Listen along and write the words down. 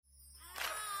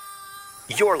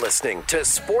You're listening to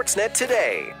Sportsnet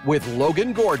Today with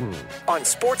Logan Gordon on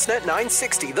Sportsnet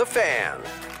 960 The Fan.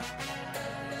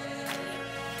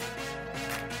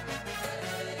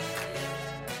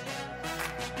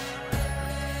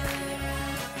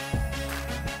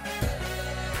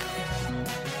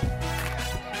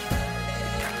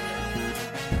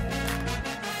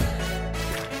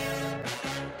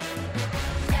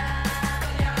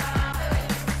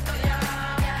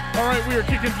 All right, we are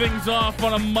kicking things off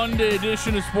on a Monday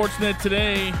edition of Sportsnet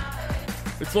Today.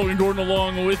 It's Logan Gordon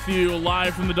along with you,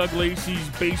 live from the Doug Lacey's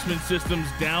Basement Systems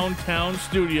downtown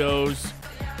studios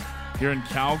here in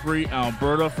Calgary,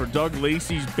 Alberta, for Doug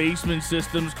Lacey's Basement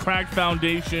Systems, cracked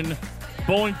foundation,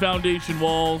 bowing foundation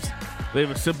walls. They have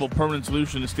a simple permanent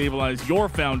solution to stabilize your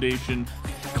foundation.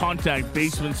 Contact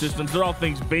Basement Systems. They're all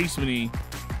things basement-y.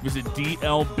 Visit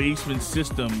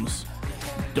dlbasementsystems.com.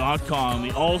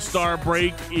 The All-Star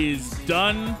break is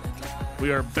done.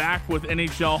 We are back with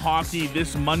NHL hockey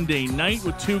this Monday night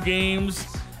with 2 games,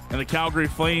 and the Calgary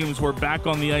Flames were back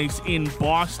on the ice in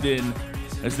Boston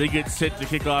as they get set to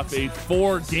kick off a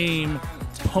 4-game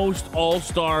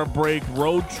post-All-Star break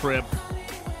road trip,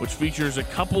 which features a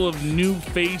couple of new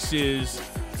faces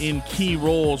in key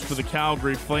roles for the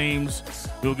Calgary Flames.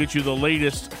 We'll get you the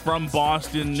latest from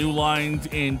Boston, new lines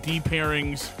and deep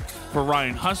pairings for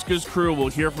Ryan Huska's crew. We'll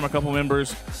hear from a couple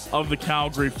members of the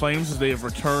Calgary Flames as they have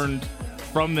returned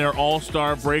from their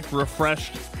All-Star break,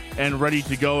 refreshed and ready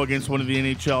to go against one of the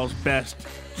NHL's best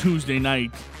Tuesday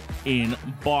night in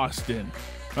Boston.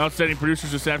 My outstanding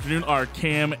producers this afternoon are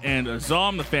Cam and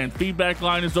Azam. The fan feedback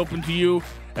line is open to you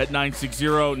at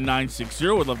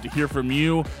 960-960. We'd love to hear from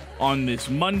you on this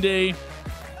Monday.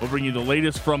 We'll bring you the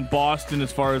latest from Boston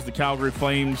as far as the Calgary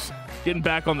Flames getting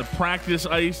back on the practice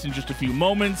ice in just a few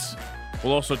moments.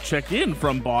 We'll also check in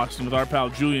from Boston with our pal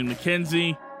Julian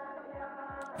McKenzie.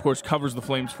 Of course, covers the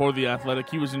Flames for The Athletic.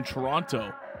 He was in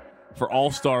Toronto for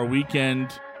All-Star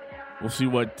Weekend. We'll see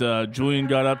what Julian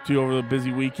got up to over the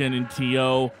busy weekend in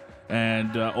TO,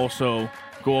 and also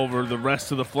go over the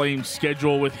rest of the Flames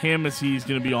schedule with him as he's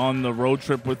going to be on the road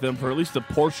trip with them for at least a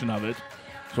portion of it.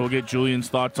 So we'll get Julian's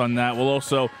thoughts on that. We'll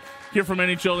also hear from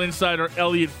NHL insider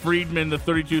Elliot Friedman, the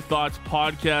 32 Thoughts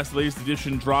podcast, latest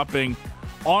edition dropping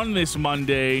on this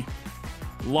Monday.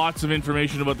 Lots of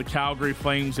information about the Calgary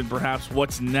Flames and perhaps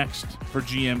what's next for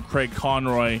GM Craig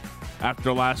Conroy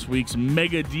after last week's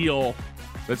mega deal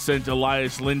that sent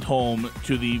Elias Lindholm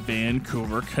to the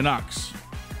Vancouver Canucks.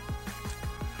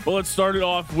 Well, let's start it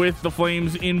off with the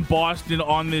Flames in Boston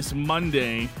on this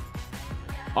Monday.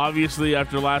 Obviously,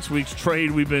 after last week's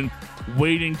trade, we've been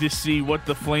waiting to see what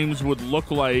the Flames would look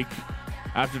like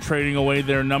after trading away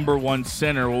their number one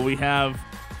center. Well, we have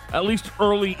at least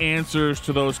early answers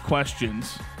to those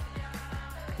questions.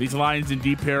 These lines and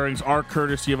deep pairings are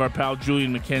courtesy of our pal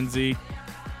Julian McKenzie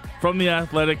from The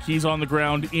Athletic. He's on the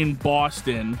ground in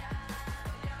Boston.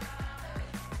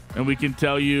 And we can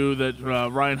tell you that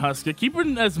Ryan Huska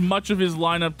keeping as much of his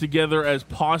lineup together as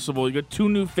possible. You got 2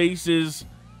 new faces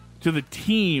to the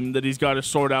team that he's got to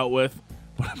sort out with,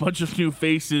 but a bunch of new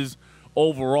faces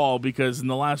overall, because in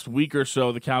the last week or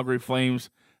so, the Calgary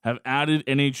Flames have added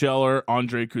NHLer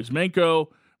Andrei Kuzmenko.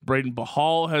 Braden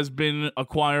Bahal has been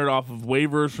acquired off of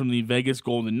waivers from the Vegas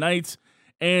Golden Knights,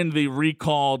 and they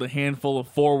recalled a handful of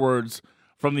forwards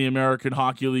from the American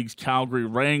Hockey League's Calgary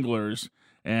Wranglers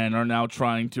and are now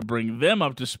trying to bring them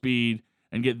up to speed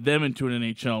and get them into an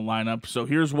NHL lineup. So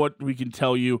here's what we can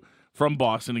tell you from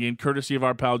Boston, again, courtesy of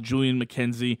our pal Julian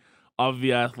McKenzie of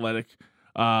The Athletic.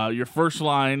 Your first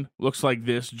line looks like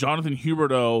this: Jonathan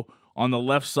Huberdeau on the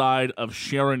left side of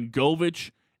Sharon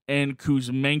Govich and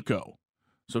Kuzmenko.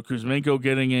 So Kuzmenko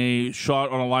getting a shot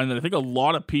on a line that I think a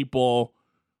lot of people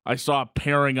I saw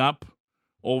pairing up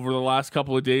over the last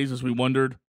couple of days as we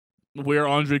wondered where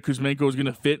Andrei Kuzmenko is going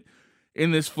to fit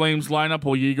in this Flames lineup.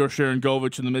 Well, Yegor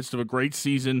Sharangovich, in the midst of a great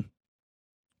season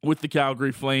with the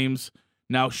Calgary Flames,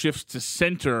 now shifts to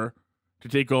center to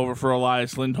take over for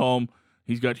Elias Lindholm.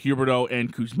 He's got Huberdeau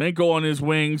and Kuzmenko on his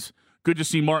wings. Good to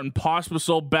see Martin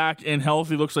Pospisil back and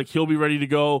healthy. Looks like he'll be ready to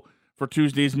go for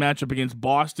Tuesday's matchup against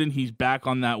Boston. He's back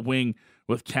on that wing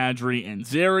with Kadri and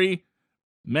Zary.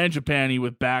 Mangiapane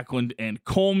with Backlund and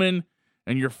Coleman.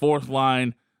 And your fourth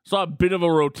line saw a bit of a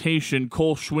rotation.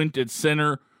 Cole Schwindt at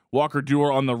center. Walker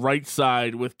Duehr on the right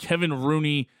side with Kevin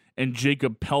Rooney and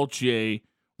Jacob Peltier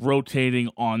rotating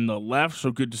on the left.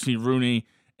 So good to see Rooney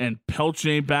and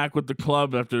Peltier back with the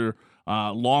club after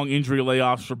long injury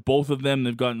layoffs for both of them.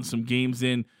 They've gotten some games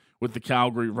in with the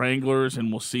Calgary Wranglers,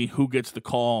 and we'll see who gets the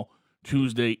call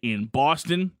Tuesday in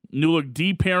Boston. New look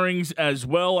D pairings as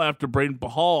well after Braden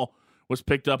Bahal was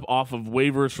picked up off of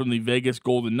waivers from the Vegas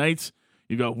Golden Knights.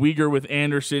 You got Uyghur with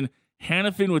Anderson,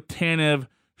 Hannafin with Tanev,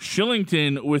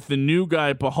 Shillington with the new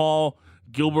guy, Pahal,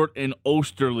 Gilbert, and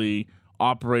Osterley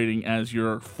operating as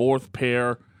your fourth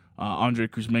pair. Andrei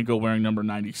Kuzmenko wearing number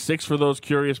 96 for those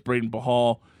curious. Braden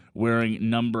Pahal wearing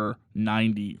number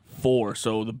 94.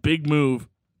 So the big move,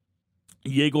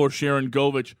 Yegor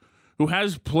Sharangovich, who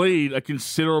has played a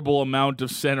considerable amount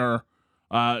of center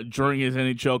during his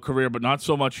NHL career, but not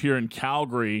so much here in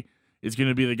Calgary, is going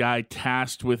to be the guy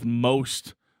tasked with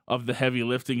most of the heavy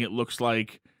lifting, it looks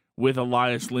like, with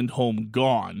Elias Lindholm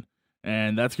gone.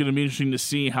 And that's going to be interesting to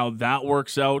see how that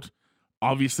works out.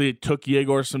 Obviously, it took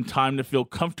Yegor some time to feel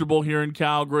comfortable here in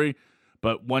Calgary,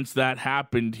 but once that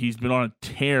happened, he's been on a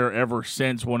tear ever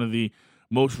since, one of the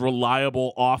most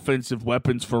reliable offensive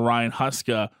weapons for Ryan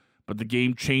Huska. But the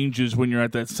game changes when you're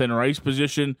at that center ice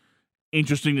position.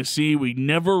 Interesting to see. We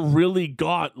never really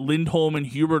got Lindholm and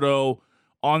Huberdeau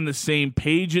on the same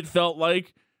page, it felt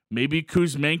like. Maybe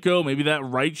Kuzmenko, maybe that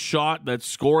right shot, that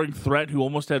scoring threat who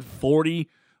almost had 40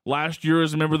 last year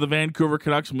as a member of the Vancouver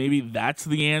Canucks. Maybe that's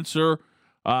the answer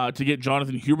to get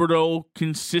Jonathan Huberdeau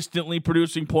consistently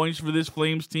producing points for this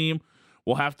Flames team.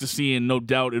 We'll have to see, and no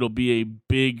doubt it'll be a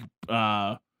big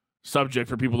subject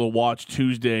for people to watch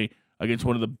Tuesday against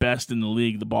one of the best in the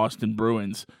league, the Boston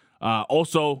Bruins.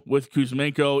 Also, with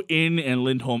Kuzmenko in and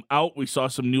Lindholm out, we saw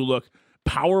some new look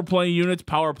power play units.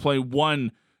 Power play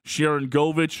 1,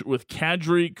 Sharangovich with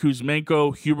Kadri,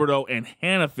 Kuzmenko, Huberdeau, and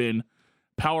Hannafin.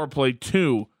 Power play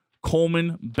 2,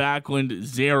 Coleman, Backlund,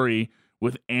 Zary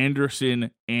with Anderson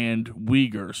and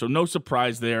Uyghur. So no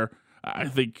surprise there. I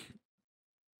think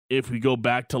if we go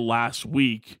back to last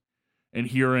week and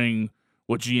hearing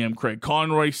what GM Craig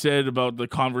Conroy said about the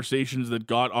conversations that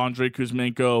got Andrei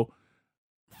Kuzmenko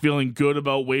feeling good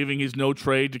about waiving his no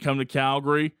trade to come to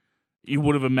Calgary, you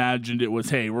would have imagined it was,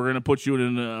 hey, we're going to put you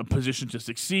in a position to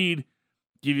succeed,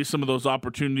 give you some of those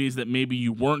opportunities that maybe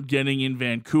you weren't getting in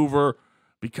Vancouver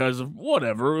because of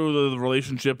whatever, the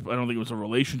relationship. I don't think it was a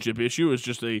relationship issue. It was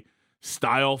just a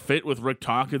style fit with Rick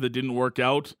Tocchet that didn't work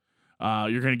out.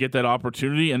 You're going to get that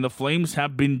opportunity, and the Flames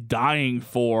have been dying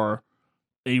for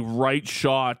a right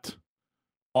shot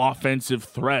offensive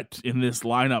threat in this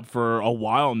lineup for a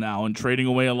while now, and trading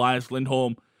away Elias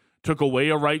Lindholm took away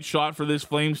a right shot for this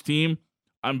Flames team.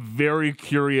 I'm very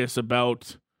curious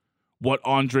about what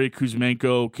Andrei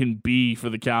Kuzmenko can be for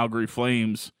the Calgary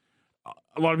Flames.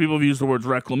 A lot of people have used the words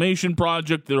reclamation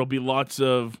project. There'll be lots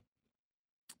of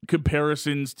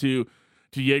comparisons to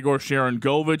Yegor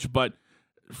Sharangovich, but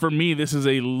for me, this is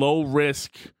a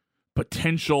low-risk,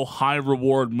 potential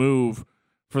high-reward move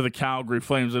for the Calgary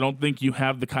Flames. I don't think you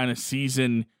have the kind of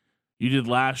season you did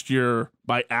last year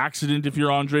by accident if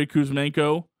you're Andrei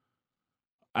Kuzmenko.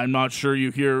 I'm not sure.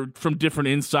 You hear from different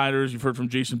insiders. You've heard from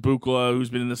Jason Bukala, who's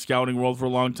been in the scouting world for a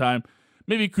long time.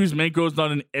 Maybe Kuzmenko's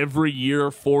not an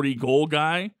every-year 40-goal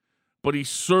guy, but he's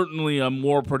certainly a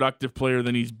more productive player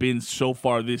than he's been so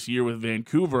far this year with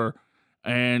Vancouver.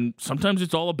 And sometimes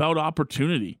it's all about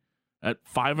opportunity. At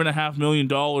 $5.5 million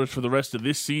for the rest of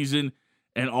this season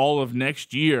and all of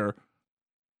next year,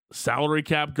 salary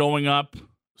cap going up,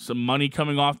 some money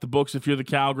coming off the books if you're the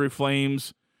Calgary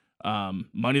Flames,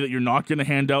 money that you're not going to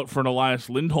hand out for an Elias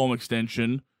Lindholm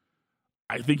extension.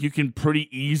 I think you can pretty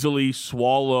easily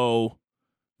swallow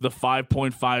the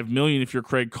 $5.5 million if you're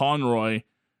Craig Conroy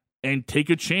and take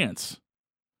a chance.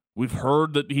 We've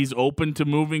heard that he's open to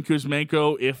moving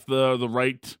Kuzmenko if the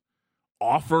right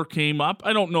offer came up.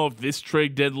 I don't know if this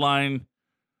trade deadline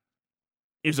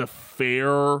is a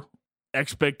fair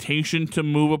expectation to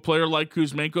move a player like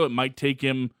Kuzmenko. It might take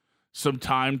him some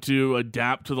time to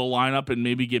adapt to the lineup and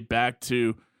maybe get back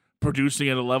to producing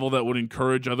at a level that would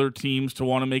encourage other teams to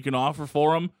want to make an offer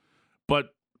for him.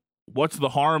 But what's the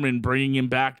harm in bringing him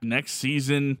back next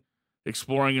season,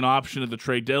 exploring an option at the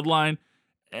trade deadline?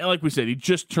 And like we said, he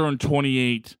just turned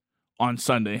 28 on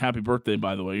Sunday. Happy birthday,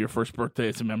 by the way. Your first birthday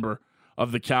as a member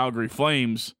of the Calgary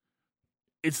Flames.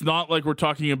 It's not like we're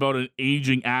talking about an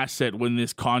aging asset when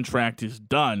this contract is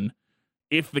done.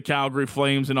 If the Calgary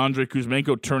Flames and Andrei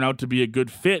Kuzmenko turn out to be a good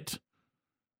fit,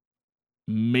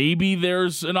 maybe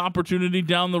there's an opportunity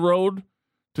down the road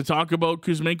to talk about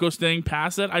Kuzmenko staying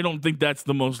past that. I don't think that's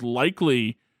the most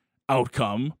likely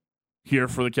outcome here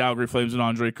for the Calgary Flames and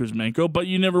Andrei Kuzmenko, but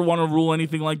you never want to rule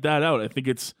anything like that out. I think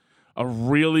it's a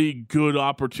really good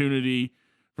opportunity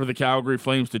for the Calgary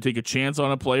Flames to take a chance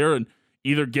on a player and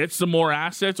either get some more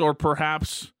assets or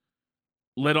perhaps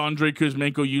let Andrei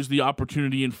Kuzmenko use the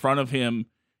opportunity in front of him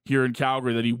here in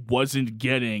Calgary that he wasn't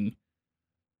getting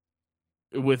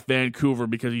with Vancouver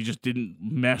because he just didn't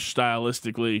mesh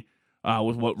stylistically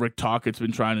with what Rick Tocchet's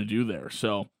been trying to do there.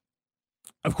 So,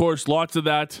 of course, lots of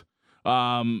that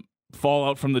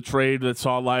fallout from the trade that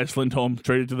saw Elias Lindholm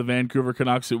traded to the Vancouver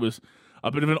Canucks. It was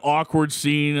a bit of an awkward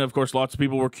scene. Of course, lots of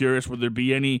people were curious, would there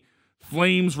be any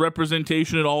Flames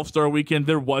representation at All-Star Weekend?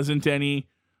 There wasn't any.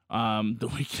 The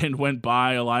weekend went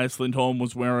by. Elias Lindholm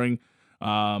was wearing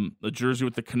a jersey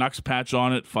with the Canucks patch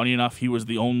on it. Funny enough, he was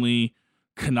the only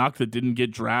Canuck that didn't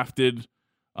get drafted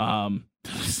to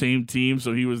the same team,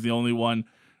 so he was the only one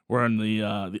wearing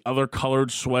the other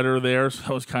colored sweater there. So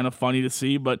that was kind of funny to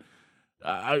see, but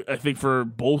I think for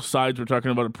both sides, we're talking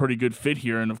about a pretty good fit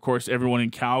here. And, of course, everyone in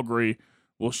Calgary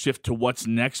will shift to what's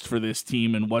next for this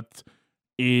team and what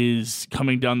is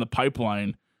coming down the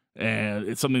pipeline. And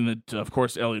it's something that, of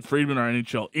course, Elliot Friedman, our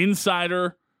NHL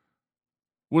insider,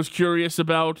 was curious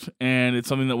about, and it's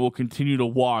something that we'll continue to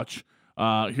watch.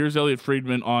 Here's Elliot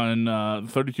Friedman on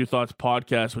the 32 Thoughts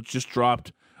podcast, which just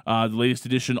dropped the latest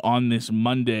edition on this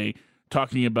Monday,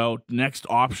 talking about next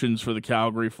options for the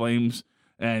Calgary Flames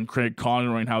and Craig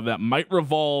Conroy and how that might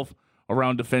revolve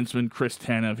around defenseman Chris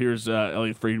Tanev. Here's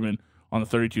Elliot Friedman on the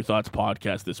 32 Thoughts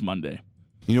podcast this Monday.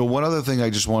 You know, one other thing I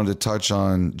just wanted to touch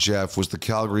on, Jeff, was the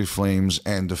Calgary Flames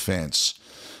and defense.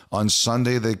 On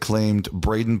Sunday, they claimed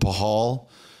Braden Pahal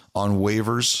on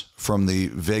waivers from the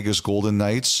Vegas Golden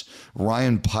Knights.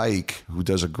 Ryan Pike, who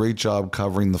does a great job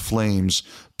covering the Flames,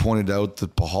 pointed out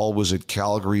that Pahal was at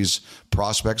Calgary's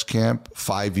prospects camp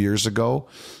 5 years ago.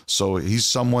 So he's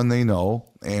someone they know.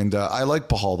 And I like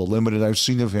Pahal, the limited I've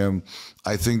seen of him.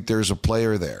 I think there's a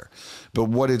player there. But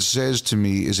what it says to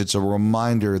me is it's a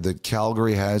reminder that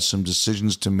Calgary has some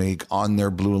decisions to make on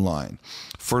their blue line.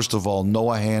 First of all,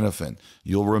 Noah Hannafin.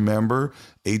 You'll remember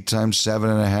 8 times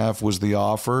 7.5 was the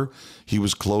offer. He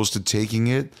was close to taking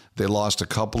it. They lost a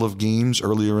couple of games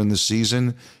earlier in the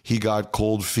season. He got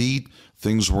cold feet.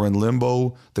 Things were in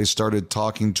limbo. They started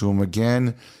talking to him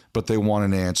again, but they want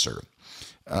an answer.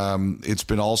 It's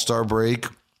been All-Star break.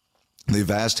 They've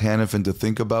asked Hannafin to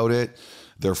think about it.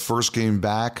 Their first game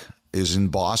back is in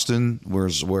Boston,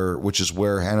 which is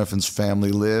where Hannafin's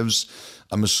family lives.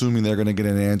 I'm assuming they're going to get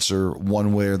an answer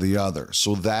one way or the other.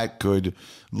 So that could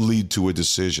lead to a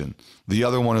decision. The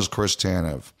other one is Chris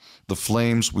Tanev. The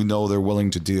Flames, we know they're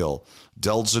willing to deal.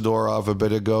 Dealt Zadorov a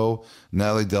bit ago.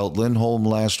 Now they dealt Lindholm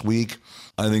last week.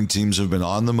 I think teams have been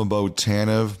on them about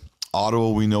Tanev.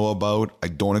 Ottawa we know about. I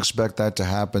don't expect that to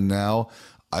happen now.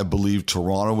 I believe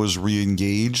Toronto is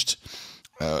re-engaged.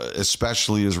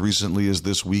 Especially as recently as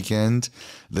this weekend.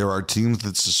 There are teams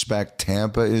that suspect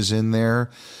Tampa is in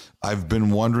there. I've been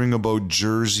wondering about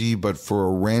Jersey, but for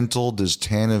a rental, does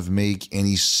Tanev make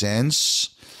any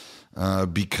sense?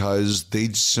 Because they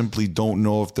simply don't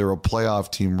know if they're a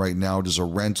playoff team right now. Does a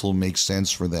rental make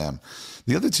sense for them?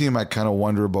 The other team I kind of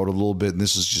wonder about a little bit, and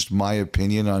this is just my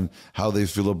opinion on how they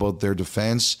feel about their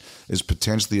defense, is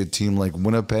potentially a team like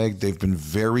Winnipeg. They've been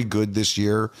very good this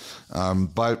year,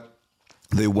 but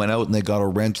they went out and they got a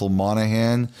rental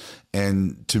Monahan,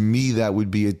 and to me that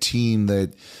would be a team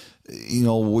that, you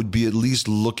know, would be at least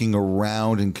looking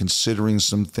around and considering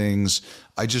some things.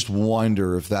 I just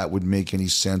wonder if that would make any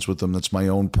sense with them. That's my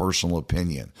own personal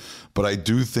opinion. But I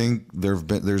do think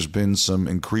there's been some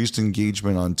increased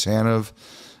engagement on Tanev.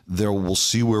 We'll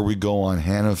see where we go on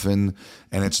Hannafin,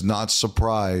 and it's not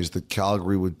surprised that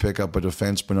Calgary would pick up a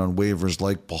defenseman on waivers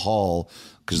like Pahal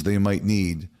because they might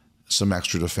need some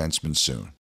extra defensemen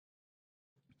soon.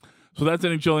 So that's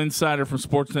NHL insider from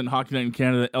Sportsnet and Hockey Night in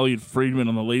Canada, Elliot Friedman,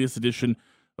 on the latest edition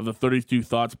of the 32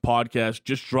 Thoughts podcast.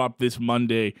 Just dropped this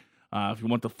Monday. If you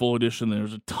want the full edition,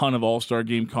 there's a ton of All-Star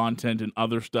Game content and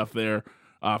other stuff there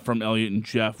from Elliot and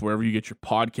Jeff, wherever you get your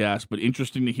podcast. But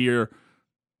interesting to hear.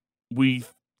 We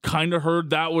kind of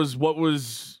heard that was what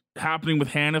was happening with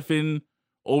Hannafin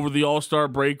over the All-Star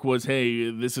break was, hey,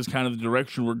 this is kind of the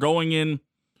direction we're going in.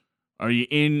 Are you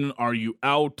in? Are you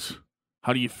out?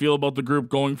 How do you feel about the group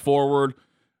going forward?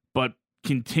 But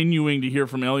continuing to hear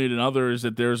from Elliot and others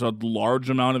that there's a large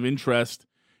amount of interest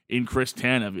in Chris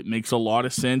Tanev. It makes a lot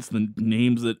of sense. The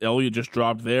names that Elliot just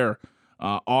dropped there.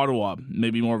 Ottawa,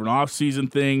 maybe more of an off-season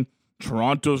thing.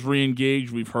 Toronto's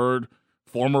re-engaged. We've heard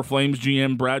former Flames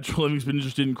GM Brad Treliving's been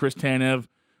interested in Chris Tanev.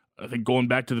 I think going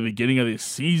back to the beginning of this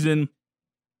season.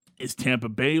 Is Tampa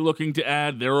Bay looking to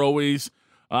add? They're always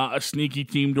a sneaky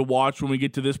team to watch when we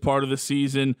get to this part of the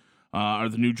season. Are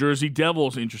the New Jersey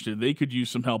Devils interested? They could use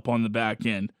some help on the back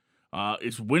end.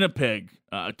 Is Winnipeg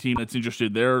a team that's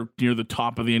interested? They're near the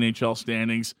top of the NHL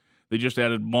standings. They just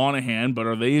added Monahan, but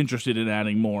are they interested in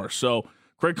adding more? So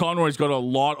Craig Conroy's got a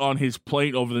lot on his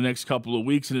plate over the next couple of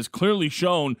weeks and has clearly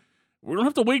shown we don't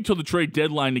have to wait till the trade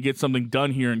deadline to get something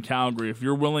done here in Calgary. If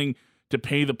you're willing to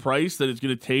pay the price that it's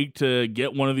going to take to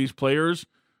get one of these players,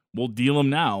 we'll deal them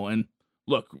now. And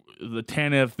look, the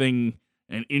Tanev thing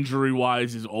and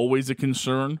injury-wise is always a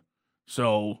concern.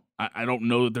 So I don't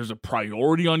know that there's a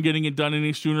priority on getting it done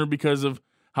any sooner because of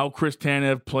how Chris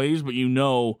Tanev plays, but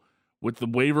with the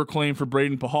waiver claim for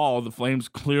Braden Pahal, the Flames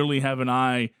clearly have an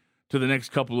eye to the next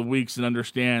couple of weeks and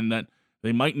understand that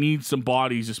they might need some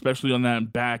bodies, especially on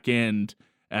that back end,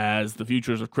 as the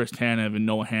futures of Chris Tanev and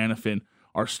Noah Hannafin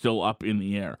are still up in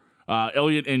the air.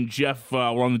 Elliot and Jeff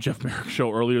were on the Jeff Merrick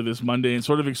Show earlier this Monday and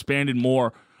sort of expanded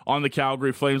more on the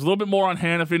Calgary Flames, a little bit more on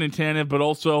Hannafin and Tanev, but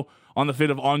also on the fate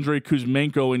of Andrei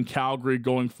Kuzmenko in Calgary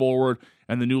going forward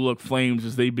and the new look Flames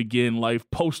as they begin life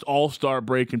post All-Star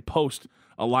break and post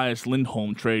Elias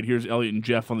Lindholm trade. Here's Elliot and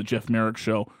Jeff on the Jeff Merrick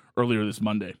Show earlier this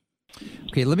Monday.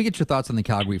 Okay, let me get your thoughts on the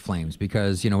Calgary Flames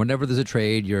because, whenever there's a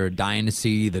trade, you're dying to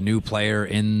see the new player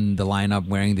in the lineup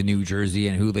wearing the new jersey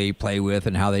and who they play with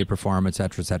and how they perform, et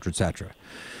cetera, et cetera, et cetera.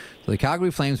 So the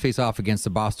Calgary Flames face off against the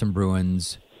Boston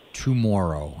Bruins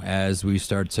tomorrow as we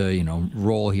start to,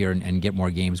 roll here and get more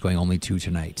games going, only 2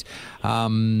 tonight.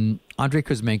 Andrei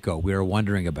Kuzmenko, we were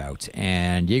wondering about,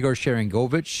 and Yegor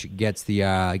Sharangovich gets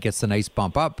the nice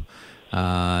bump up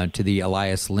to the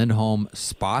Elias Lindholm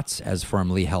spots as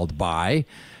firmly held by.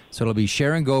 So it'll be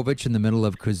Sharangovich in the middle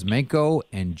of Kuzmenko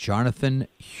and Jonathan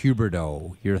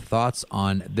Huberdeau. Your thoughts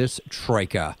on this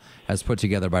troika as put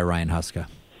together by Ryan Huska?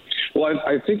 Well,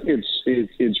 I think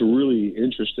it's really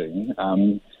interesting.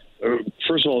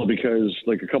 First of all, because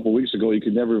like a couple of weeks ago, you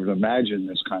could never even imagine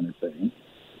this kind of thing.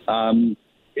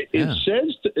 It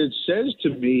says to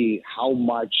me how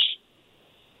much,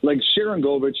 like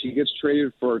Sharangovich, he gets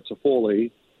traded for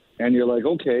Toffoli, and you're like,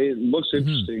 okay, it looks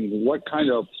interesting. What kind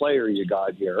of player you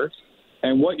got here?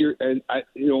 And when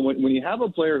you have a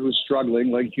player who's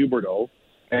struggling like Huberdeau,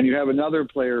 and you have another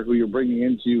player who you're bringing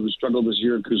into who struggled this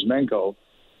year, Kuzmenko,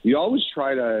 you always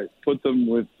try to put them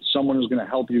with someone who's going to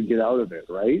help you get out of it,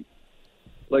 right?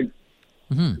 Like,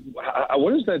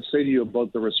 what does that say to you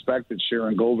about the respect that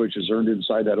Sharangovich has earned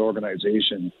inside that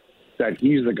organization, that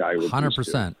he's the guy with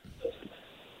 100%.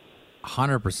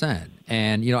 100%.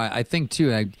 And, I think,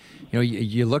 too,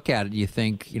 you look at it, you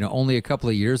think, only a couple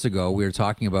of years ago we were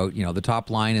talking about, the top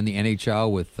line in the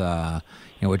NHL with,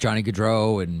 with Johnny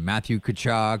Gaudreau and Matthew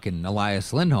Tkachuk and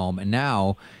Elias Lindholm. And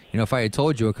now, if I had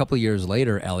told you a couple of years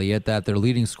later, Elliot, that their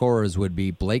leading scorers would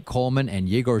be Blake Coleman and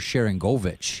Yegor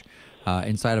Sharangovich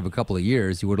inside of a couple of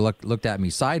years, you would have looked at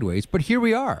me sideways. But here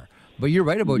we are. But you're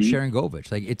right about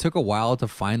Sharangovich. Like, it took a while to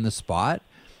find the spot.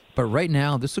 But right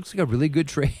now, this looks like a really good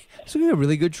trade. This looks like a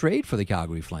really good trade for the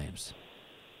Calgary Flames.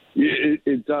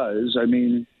 It does. I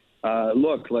mean,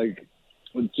 look, like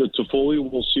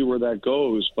Toffoli, we'll see where that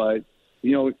goes. But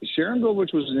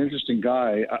Sharangovich was an interesting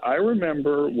guy. I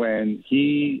remember when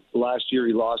last year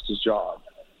he lost his job.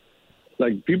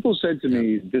 Like, people said to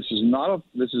me, this is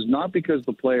not because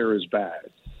the player is bad.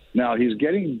 Now he's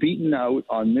getting beaten out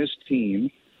on this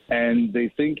team, and they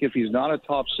think if he's not a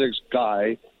top 6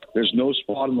 guy, there's no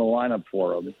spot in the lineup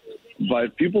for him.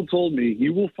 But people told me he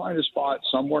will find a spot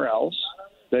somewhere else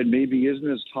that maybe isn't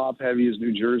as top-heavy as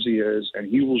New Jersey is, and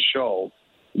he will show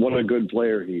what a good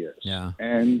player he is. Yeah.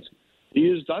 And he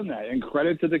has done that, and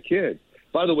credit to the kid.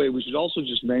 By the way, we should also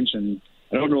just mention,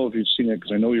 I don't know if you've seen it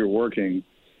because I know you're working,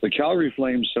 the Calgary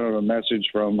Flames sent out a message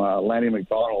from Lanny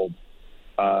McDonald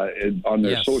on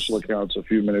their social accounts a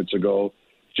few minutes ago,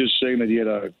 just saying that he had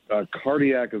a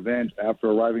cardiac event after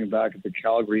arriving back at the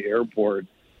Calgary airport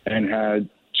and had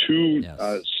 2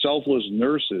 selfless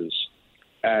nurses,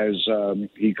 as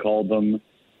he called them.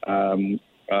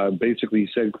 Basically, he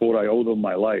said, quote, "I owe them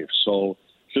my life." So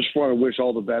just want to wish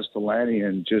all the best to Lanny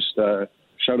and just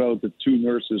shout out the 2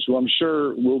 nurses who I'm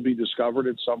sure will be discovered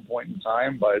at some point in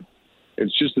time. But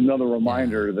it's just another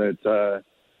reminder that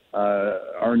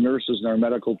our nurses and our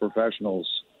medical professionals,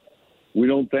 we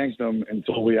don't thank them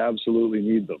until we absolutely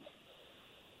need them.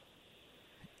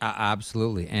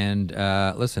 Absolutely. And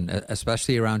listen,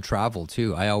 especially around travel,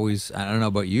 too. I don't know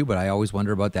about you, but I always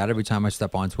wonder about that every time I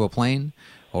step onto a plane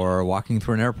or walking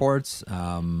through an airport.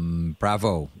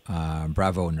 Bravo,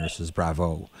 nurses,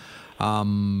 bravo.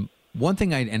 One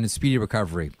thing, and a speedy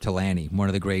recovery to Lanny, one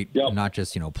of the great, not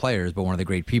just players, but one of the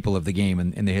great people of the game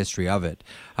in the history of it.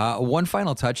 One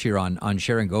final touch here on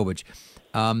Sharangovich.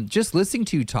 Just listening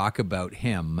to you talk about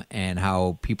him and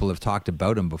how people have talked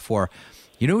about him before.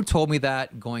 You know who told me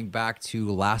that going back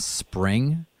to last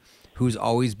spring, who's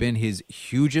always been his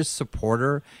hugest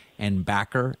supporter and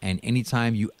backer, and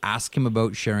anytime you ask him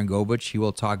about Sharangovich, he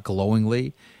will talk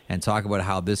glowingly and talk about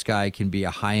how this guy can be a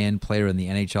high-end player in the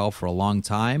NHL for a long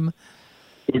time?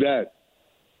 Who that?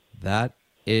 That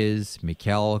is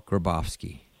Mikhail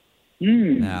Grabovski.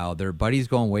 Now, their buddies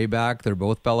going way back. They're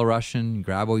both Belarusian.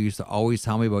 Grabo used to always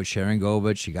tell me about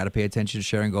Sharangovich. You got to pay attention to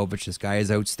Sharangovich. This guy is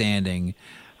outstanding.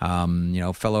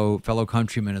 Fellow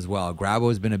countryman as well. Grabo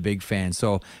has been a big fan.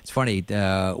 So it's funny,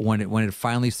 when it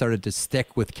finally started to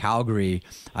stick with Calgary,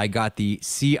 I got the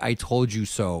 "See, I told you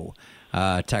so"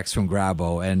 text from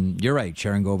Grabo. And you're right,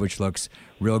 Sharangovich looks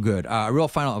real good.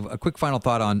 A quick final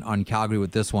thought on Calgary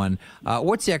with this one.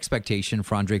 What's the expectation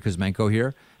for Andrei Kuzmenko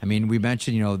here? I mean, we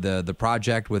mentioned, the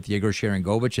project with Yegor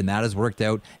Sharangovich, and that has worked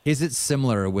out. Is it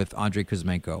similar with Andrei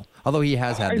Kuzmenko? Although he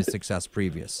has had the success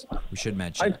previous, we should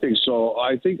mention. I think so.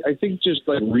 I think just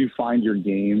like refine your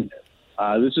game.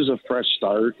 This is a fresh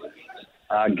start.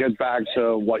 Get back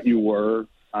to what you were.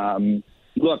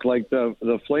 Look, like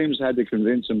the Flames had to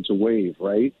convince him to waive,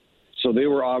 right? So they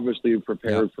were obviously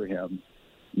prepared for him.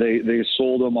 They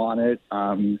sold him on it.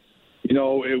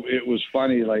 It was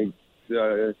funny,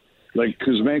 like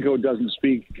Kuzmenko doesn't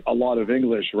speak a lot of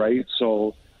English, right?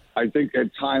 So I think at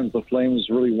times the Flames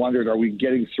really wondered, are we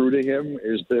getting through to him?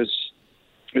 Is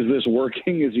this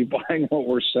working? Is he buying what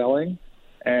we're selling?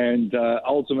 And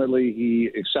ultimately he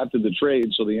accepted the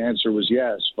trade, so the answer was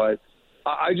yes. But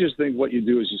I just think what you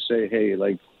do is you say, hey,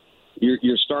 like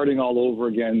you're starting all over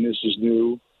again. This is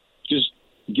new. Just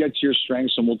get to your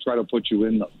strengths and we'll try to put you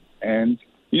in them. And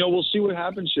we'll see what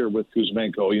happens here with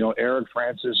Kuzmenko. Eric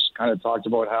Francis kind of talked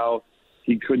about how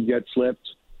he could get flipped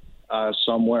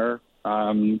somewhere.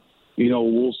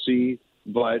 We'll see.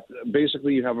 But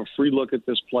basically, you have a free look at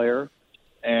this player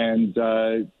and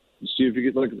see if you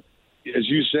get look. As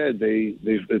you said,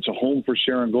 it's a home for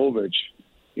Sharangovich.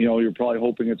 You're probably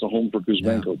hoping it's a home for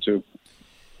Kuzmenko too.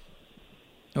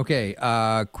 Okay,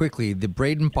 quickly, the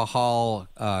Braden Pahal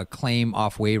claim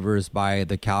off waivers by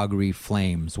the Calgary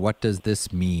Flames. What does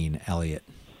this mean, Elliot?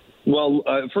 Well,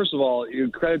 first of all,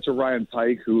 credit to Ryan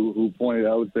Pike, who pointed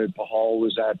out that Pahal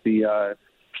was at the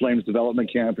Flames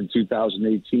development camp in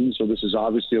 2018. So this is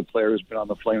obviously a player who's been on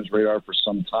the Flames radar for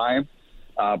some time.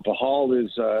 Pahal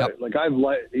is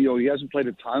he hasn't played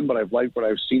a ton, but I've liked what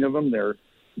I've seen of him.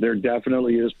 There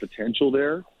definitely is potential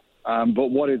there.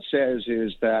 But what it says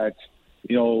is that,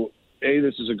 A,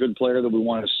 this is a good player that we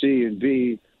want to see, and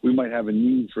B, we might have a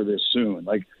need for this soon.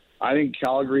 Like, I think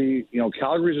Calgary's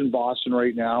in Boston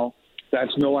right now.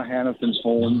 That's Noah Hannifin's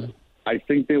home. I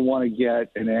think they want to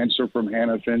get an answer from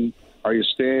Hannifin. Are you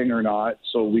staying or not?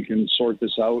 So we can sort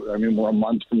this out. I mean, we're a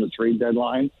month from the trade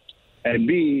deadline. And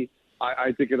B,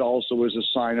 I think it also is a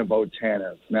sign about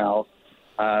Tanev. Now,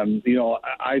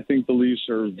 I think the Leafs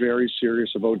are very serious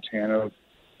about Tanev.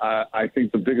 I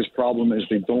think the biggest problem is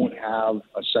they don't have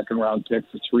a second-round pick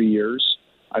for 3 years.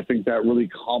 I think that really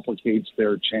complicates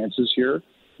their chances here.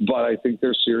 But I think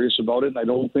they're serious about it, and I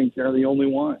don't think they're the only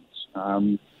ones.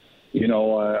 I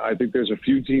think there's a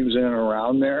few teams in and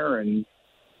around there, and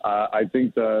I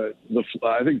think I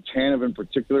think Tanev in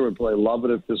particular would probably love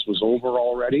it if this was over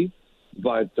already.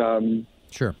 But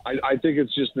sure, I think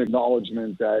it's just an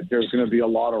acknowledgement that there's going to be a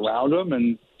lot around him,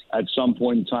 and at some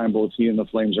point in time, both he and the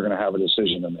Flames are going to have a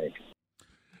decision to make.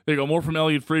 There you go. More from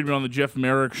Elliot Friedman on the Jeff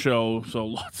Merrick Show. So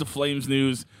lots of Flames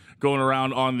news going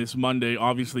around on this Monday.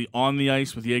 Obviously on the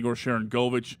ice with Yegor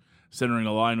Sharangovich, centering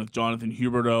the line with Jonathan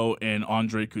Huberdeau and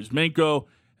Andrei Kuzmenko.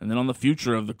 And then on the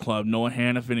future of the club, Noah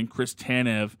Hanifin and Chris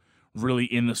Tanev really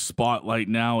in the spotlight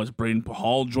now as Braden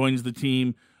Pahal joins the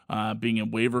team, being a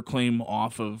waiver claim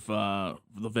off of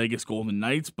the Vegas Golden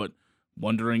Knights, but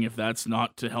wondering if that's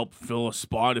not to help fill a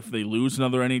spot if they lose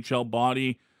another NHL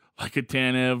body like a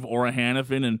Tanev or a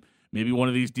Hanifin, and maybe one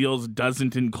of these deals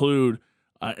doesn't include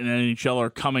an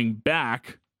NHLer coming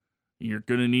back. You're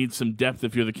going to need some depth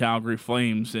if you're the Calgary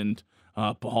Flames, and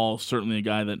Pahal is certainly a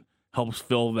guy that helps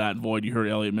fill that void. You heard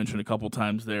Elliot mention a couple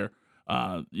times there,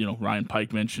 Ryan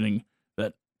Pike mentioning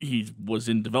that he was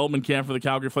in development camp for the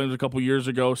Calgary Flames a couple years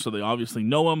ago, so they obviously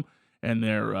know him, and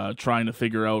they're trying to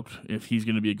figure out if he's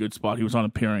going to be a good spot. He was on a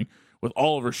pairing with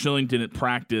Oliver Shillington at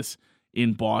practice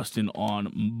in Boston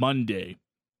on Monday.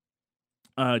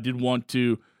 Did want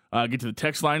to get to the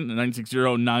text line,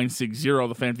 960-960,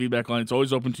 the fan feedback line. It's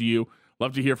always open to you.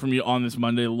 Love to hear from you on this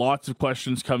Monday. Lots of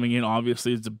questions coming in,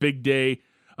 obviously. It's a big day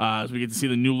as we get to see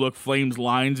the new look Flames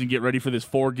lines and get ready for this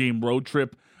 4-game road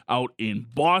trip out in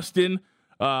Boston.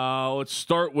 Let's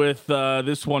start with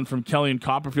this one from Kelly in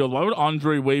Copperfield. Why would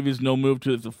Andre waive his no move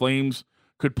to if the Flames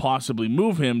could possibly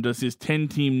move him? Does his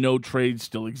 10-team no trade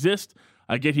still exist?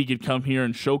 I get he could come here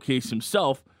and showcase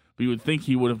himself, but you would think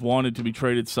he would have wanted to be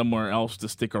traded somewhere else to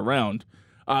stick around.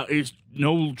 His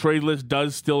no trade list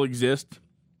does still exist.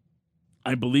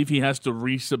 I believe he has to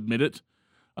resubmit it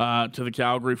to the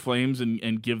Calgary Flames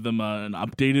and give them an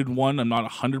updated one. I'm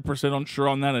not 100% unsure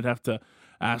on that. I'd have to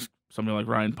ask something like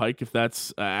Ryan Pike, if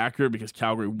that's accurate, because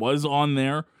Calgary was on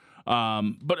there.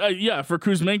 But for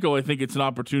Kuzmenko, I think it's an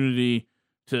opportunity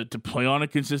to play on a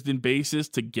consistent basis,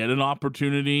 to get an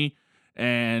opportunity.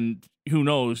 And who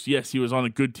knows? Yes, he was on a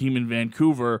good team in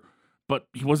Vancouver, but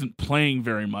he wasn't playing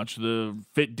very much. The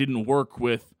fit didn't work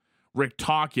with Rick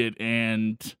Tocchet.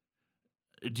 And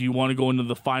do you want to go into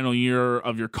the final year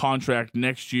of your contract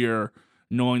next year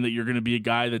knowing that you're going to be a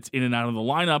guy that's in and out of the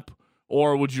lineup?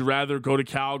 Or would you rather go to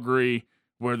Calgary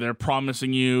where they're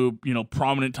promising you,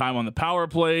 prominent time on the power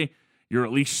play? You're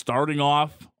at least starting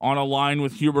off on a line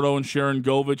with Huberdeau and Sharon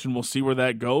Govich, and we'll see where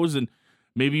that goes. And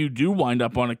maybe you do wind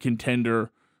up on a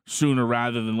contender sooner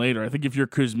rather than later. I think if you're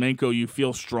Kuzmenko, you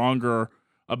feel stronger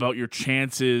about your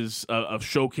chances of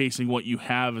showcasing what you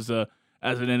have as an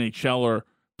NHLer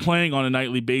playing on a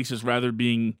nightly basis rather than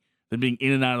being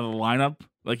in and out of the lineup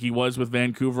like he was with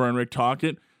Vancouver and Rick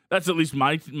Tocchet. That's at least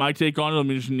my take on it. I'm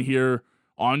interested to hear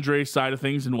Andre's side of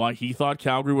things and why he thought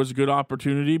Calgary was a good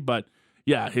opportunity. But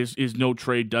yeah, his no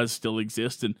trade does still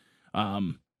exist. And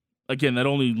again, that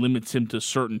only limits him to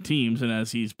certain teams. And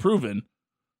as he's proven,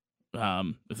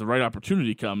 if the right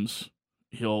opportunity comes,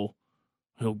 he'll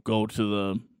go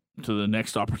to the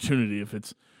next opportunity. If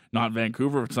it's not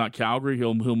Vancouver, if it's not Calgary,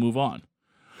 he'll move on.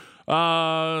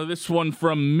 This one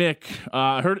from Mick.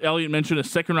 I heard Elliott mention a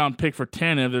second-round pick for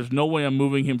Tanev. There's no way I'm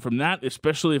moving him from that,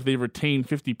 especially if they retain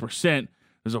 50%.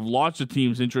 There's lots of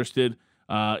teams interested.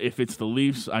 If it's the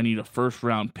Leafs, I need a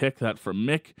first-round pick. That from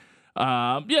Mick.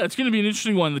 It's going to be an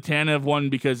interesting one, the Tanev one,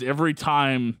 because every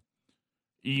time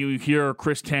you hear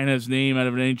Chris Tanev's name out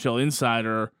of an NHL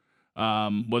insider,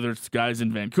 whether it's guys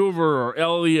in Vancouver or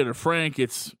Elliott or Frank,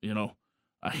 it's,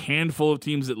 a handful of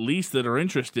teams at least that are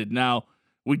interested. Now,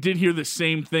 we did hear the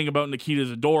same thing about Nikita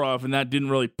Zadorov, and that didn't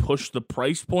really push the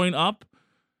price point up.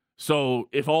 So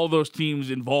if all those teams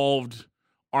involved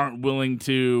aren't willing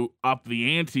to up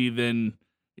the ante, then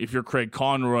if you're Craig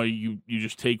Conroy, you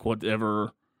just take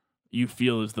whatever you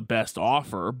feel is the best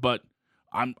offer. But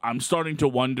I'm starting to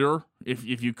wonder if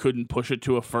you couldn't push it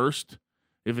to a first,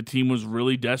 if a team was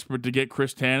really desperate to get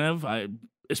Chris Tanev,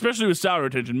 especially with salary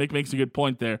retention. Mick makes a good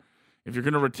point there. If you're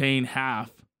going to retain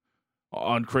half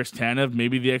on Chris Tanev,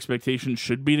 maybe the expectation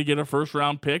should be to get a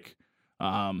first-round pick.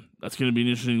 That's going to be an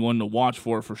interesting one to watch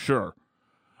for sure.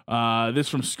 This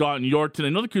from Scott in Yorkton. I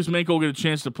know that Kuzmenko will get a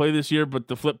chance to play this year, but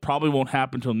the flip probably won't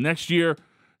happen until next year.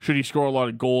 Should he score a lot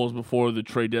of goals before the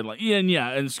trade deadline?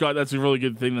 And Scott, that's a really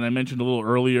good thing that I mentioned a little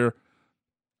earlier.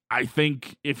 I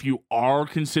think if you are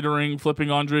considering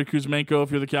flipping Andrei Kuzmenko,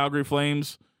 if you're the Calgary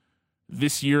Flames,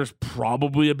 this year's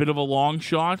probably a bit of a long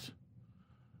shot.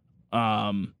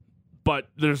 But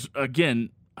there's, again,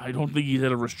 I don't think he's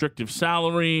at a restrictive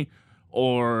salary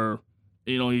or,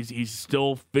 he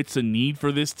still fits a need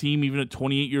for this team, even at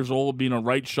 28 years old, being a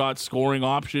right shot scoring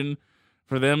option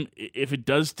for them. If it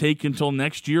does take until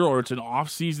next year or it's an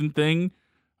off-season thing,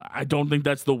 I don't think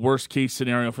that's the worst case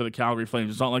scenario for the Calgary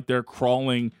Flames. It's not like they're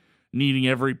crawling, needing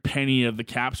every penny of the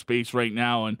cap space right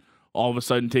now, and all of a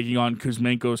sudden taking on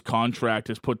Kuzmenko's contract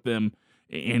has put them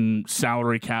in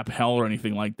salary cap hell or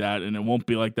anything like that, and it won't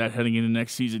be like that heading into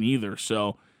next season either.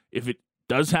 So if it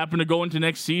does happen to go into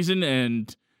next season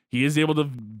and he is able to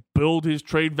build his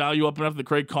trade value up enough that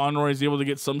Craig Conroy is able to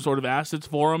get some sort of assets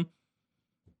for him,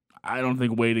 I don't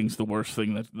think waiting's the worst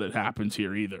thing that happens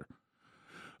here either.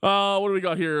 What do we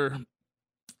got here?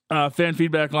 Fan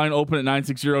feedback line open at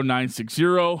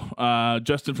 960-960.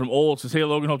 Justin from Old says, hey,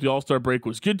 Logan, hope the All-Star break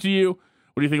was good to you.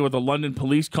 What do you think about the London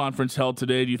Police Conference held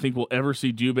today? Do you think we'll ever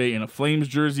see Dubé in a Flames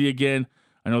jersey again?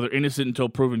 I know they're innocent until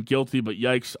proven guilty, but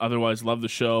yikes. Otherwise, love the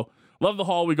show. Love the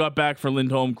haul we got back for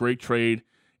Lindholm. Great trade,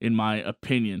 in my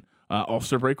opinion.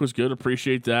 All-Star break was good.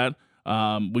 Appreciate that.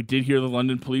 We did hear the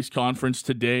London Police Conference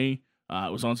today.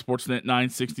 It was on Sportsnet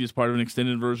 960 as part of an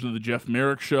extended version of the Jeff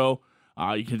Merrick Show.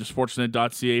 You can just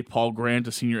sportsnet.ca. Paul Grant,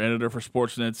 a senior editor for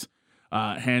Sportsnet's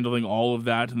handling all of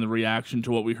that and the reaction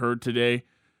to what we heard today.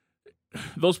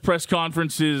 Those press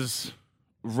conferences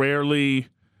rarely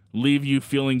leave you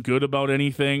feeling good about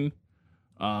anything.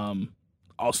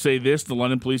 I'll say this, the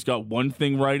London Police got one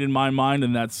thing right in my mind,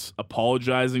 and that's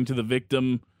apologizing to the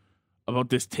victim about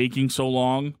this taking so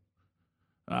long.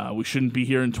 We shouldn't be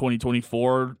here in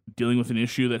 2024 dealing with an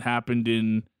issue that happened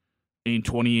in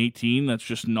 2018. That's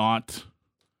just not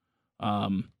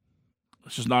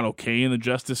okay in the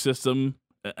justice system.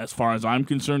 As far as I'm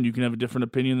concerned, you can have a different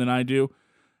opinion than I do.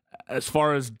 As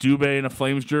far as Dubé in a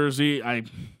Flames jersey, I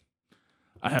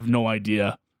have no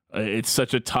idea. It's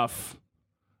a tough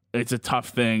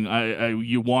thing.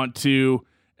 You want to,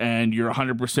 and you're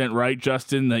 100% right,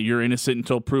 Justin, that you're innocent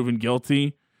until proven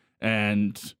guilty,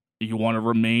 and you want to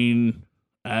remain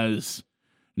as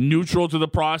neutral to the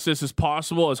process as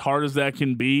possible, as hard as that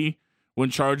can be when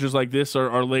charges like this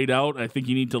are laid out. I think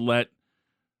you need to let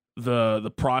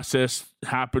the process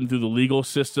happen through the legal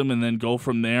system and then go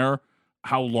from there.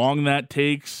 How long that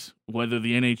takes, whether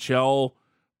the NHL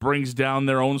brings down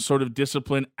their own sort of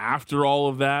discipline after all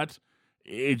of that,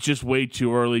 it's just way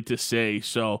too early to say.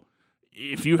 So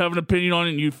if you have an opinion on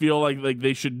it and you feel like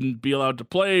they shouldn't be allowed to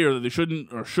play or they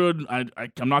shouldn't or should,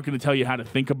 I'm not going to tell you how to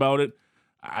think about it.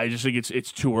 I just think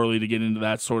it's too early to get into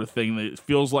that sort of thing. It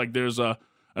feels like there's an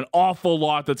awful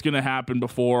lot that's going to happen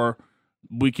before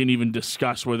we can even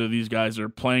discuss whether these guys are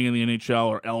playing in the NHL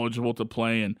or eligible to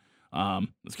play. And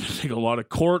it's going to take a lot of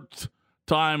court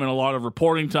time and a lot of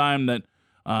reporting time that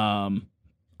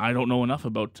I don't know enough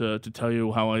about to tell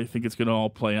you how I think it's going to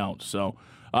all play out. So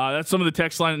that's some of the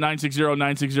text line at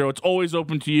 960-960. It's always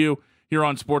open to you here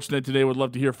on Sportsnet today. Would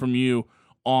love to hear from you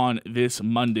on this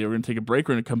Monday. We're going to take a break.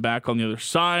 We're going to come back on the other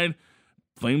side.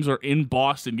 Flames are in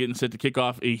Boston getting set to kick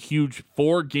off a huge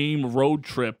 4-game road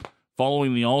trip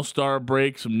following the All-Star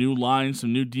break. Some new lines,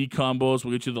 some new D combos.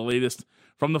 We'll get you the latest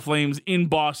from the Flames in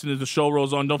Boston as the show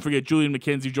rolls on. Don't forget Julian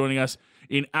McKenzie joining us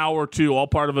in hour 2, all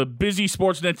part of a busy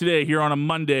Sportsnet today here on a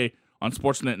Monday on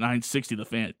Sportsnet 960 The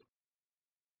Fan.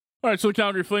 All right, so the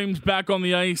Calgary Flames back on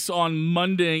the ice on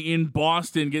Monday in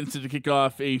Boston, getting set to kick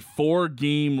off a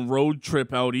 4-game road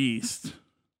trip out east.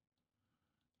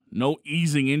 No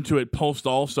easing into it post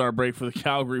All-Star break for the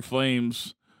Calgary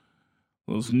Flames.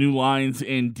 Those new lines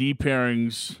and D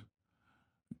pairings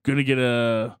going to get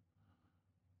a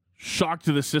shock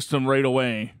to the system right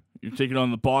away. You're taking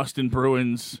on the Boston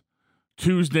Bruins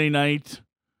Tuesday night,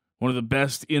 one of the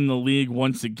best in the league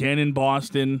once again in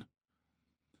Boston.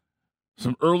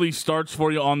 Some early starts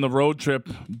for you on the road trip.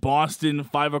 Boston,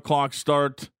 5 o'clock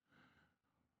start.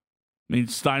 I mean,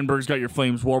 Steinberg's got your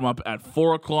Flames warm up at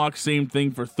 4 o'clock. Same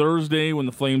thing for Thursday when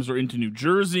the Flames are into New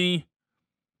Jersey.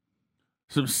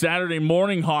 Some Saturday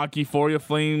morning hockey for you.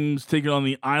 Flames taking on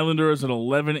the Islanders at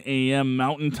 11 a.m.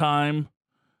 Mountain Time.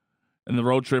 And the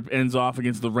road trip ends off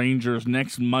against the Rangers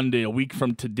next Monday, a week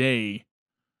from today.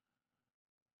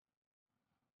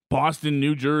 Boston,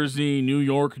 New Jersey, New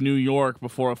York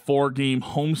before a 4-game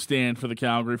homestand for the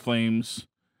Calgary Flames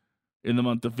in the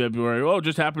month of February. Oh,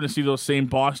 just happened to see those same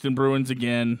Boston Bruins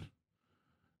again.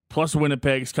 Plus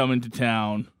Winnipeg's coming to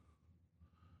town.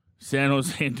 San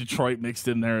Jose and Detroit mixed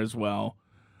in there as well.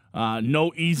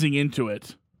 No easing into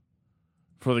it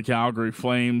for the Calgary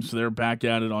Flames. They're back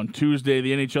at it on Tuesday.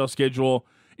 The NHL schedule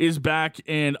is back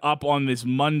and up on this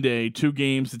Monday. 2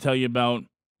 games to tell you about.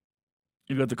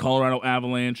 You've got the Colorado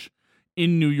Avalanche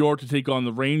in New York to take on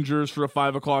the Rangers for a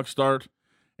 5 o'clock start.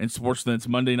 And Sportsnet's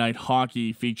Monday Night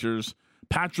Hockey features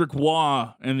Patrick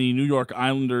Waugh and the New York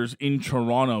Islanders in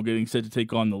Toronto getting set to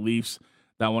take on the Leafs.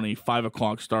 That one a 5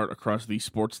 o'clock start across the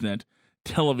Sportsnet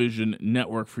television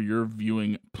network for your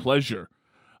viewing pleasure.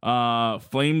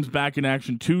 Flames back in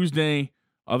action Tuesday.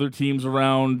 Other teams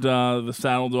around the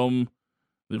Saddle Dome.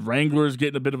 The Wranglers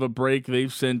getting a bit of a break.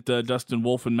 They've sent Dustin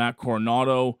Wolf and Matt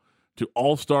Coronado to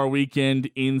All-Star Weekend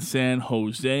in San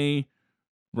Jose.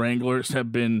 Wranglers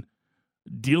have been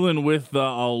dealing with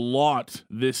a lot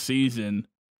this season,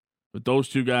 but those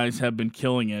 2 guys have been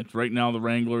killing it. Right now, the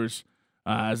Wranglers,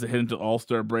 as they head into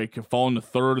All-Star break, have fallen to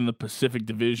 3rd in the Pacific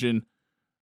Division.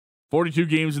 42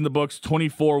 games in the books,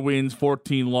 24 wins,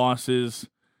 14 losses,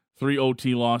 3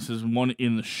 OT losses, 1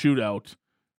 in the shootout.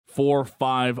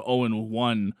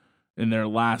 4-5-0-1 in their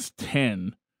last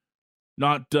 10.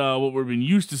 Not what we've been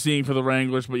used to seeing for the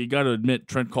Wranglers, but you got to admit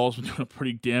Trent Call's been doing a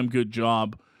pretty damn good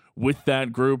job with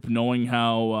that group, knowing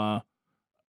how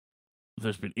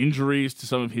there's been injuries to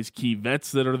some of his key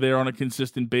vets that are there on a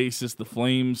consistent basis. The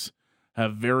Flames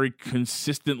have very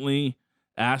consistently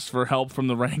asked for help from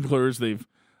the Wranglers. They've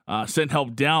sent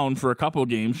help down for a couple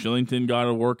games. Shillington got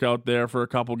a workout there for a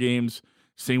couple games.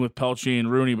 Same with Pelche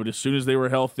and Rooney, but as soon as they were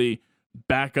healthy,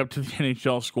 back up to the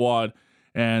NHL squad.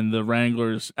 And the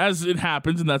Wranglers, as it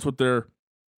happens, and that's what they're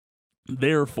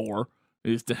there for,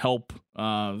 is to help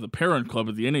the parent club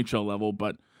at the NHL level.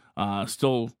 But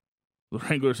still, the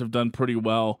Wranglers have done pretty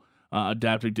well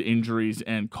adapting to injuries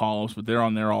and call-ups, but they're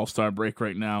on their all-star break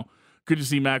right now. Good to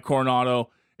see Matt Coronado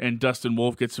and Dustin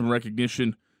Wolf get some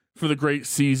recognition for the great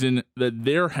season that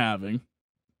they're having.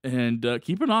 And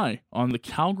keep an eye on the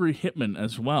Calgary Hitmen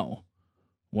as well.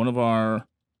 One of our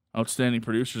outstanding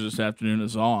producers this afternoon,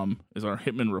 Azam, is our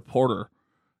Hitmen reporter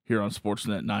here on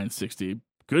Sportsnet 960.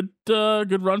 Good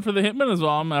run for the Hitmen,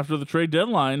 Azam, after the trade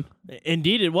deadline.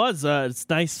 Indeed, it was. It's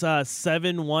nice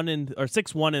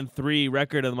 6-1-3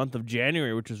 record in the month of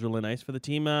January, which was really nice for the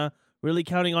team. Really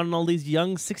counting on all these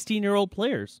young 16-year-old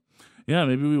players. Yeah,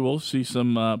 maybe we will see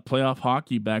some playoff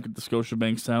hockey back at the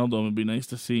Scotiabank Saddledome. It'd be nice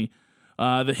to see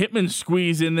the Hitmen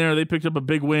squeeze in there. They picked up a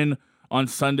big win on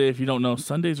Sunday. If you don't know,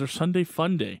 Sundays are Sunday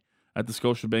Fun Day at the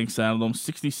Scotiabank Saddledome.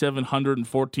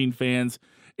 6,714 fans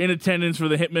in attendance for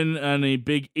the Hitmen and a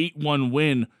big 8-1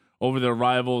 win over their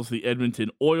rivals, the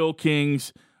Edmonton Oil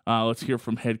Kings. Let's hear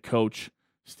from head coach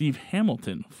Steve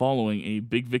Hamilton following a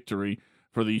big victory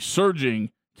for the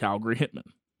surging Calgary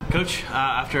Hitmen. Coach,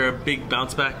 after a big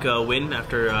bounce-back win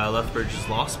after Lethbridge's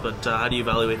loss, but how do you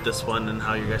evaluate this one and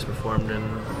how you guys performed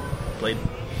and played?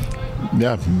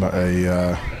 Yeah,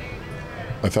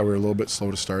 I thought we were a little bit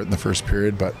slow to start in the first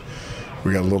period, but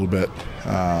we got a little bit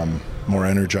more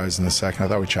energized in the second. I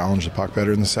thought we challenged the puck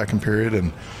better in the second period,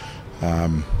 and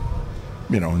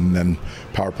and then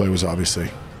power play was obviously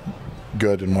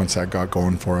good. And once that got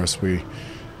going for us, we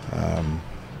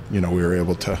were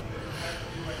able to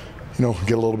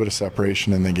get a little bit of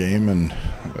separation in the game, and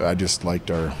I just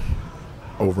liked our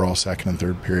overall second and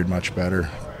third period much better,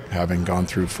 having gone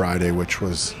through Friday, which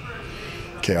was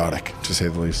chaotic, to say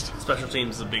the least. Special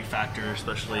teams is a big factor,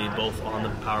 especially both on the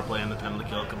power play and the penalty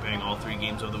kill. Comparing all 3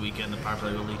 games over the weekend, the power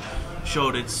play really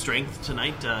showed its strength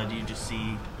tonight. Do you just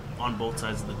see on both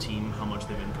sides of the team how much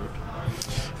they've improved?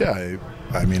 Yeah,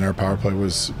 I mean, our power play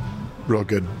was real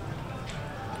good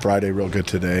Friday, real good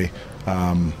today.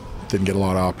 Didn't get a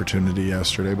lot of opportunity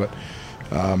yesterday, but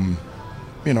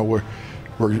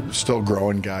we're still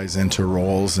growing guys into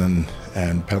roles, and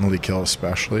penalty kill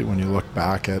especially. When you look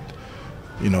back at,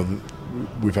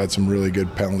 we've had some really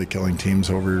good penalty killing teams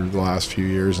over the last few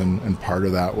years, and part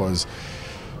of that was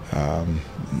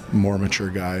more mature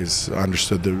guys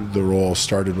understood the role.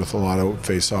 Started with a lot of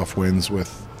face-off wins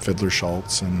with Fiddler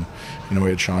Schultz, and we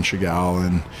had Sean Chagall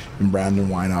and Brandon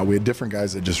Wynot. We had different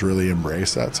guys that just really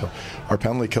embraced that. So our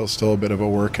penalty kill is still a bit of a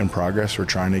work in progress. We're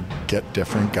trying to get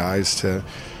different guys to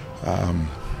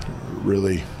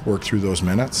really work through those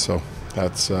minutes. So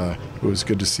that's it was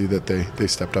good to see that they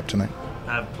stepped up tonight.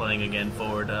 Playing again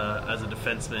forward as a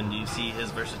defenseman, do you see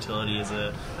his versatility as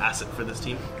an asset for this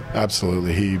team?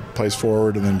 Absolutely. He plays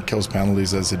forward and then kills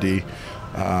penalties as a D,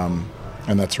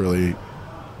 and that's really,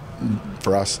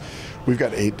 for us, we've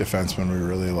got 8 defensemen we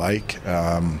really like,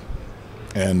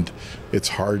 and it's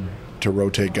hard to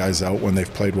rotate guys out when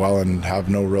they've played well and have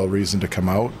no real reason to come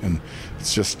out, and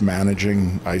it's just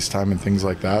managing ice time and things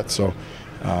like that. So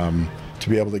to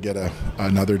be able to get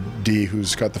another D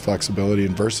who's got the flexibility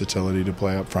and versatility to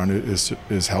play up front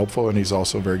is helpful, and he's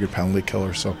also a very good penalty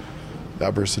killer, so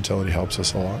that versatility helps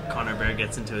us a lot. Connor Bear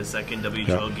gets into his second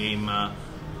WHL game,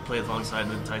 played alongside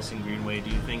with Tyson Greenway. Do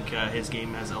you think his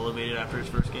game has elevated after his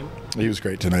first game? He was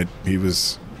great tonight. He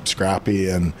was scrappy,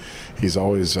 and he's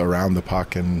always around the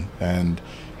puck, and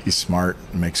he's smart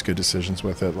and makes good decisions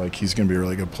with it. Like, he's going to be a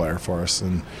really good player for us,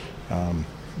 and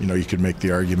you could make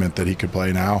the argument that he could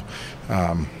play now.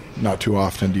 Not too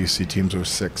often do you see teams with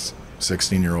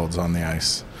 16-year-olds on the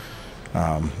ice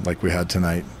like we had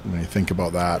tonight, when you think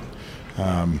about that.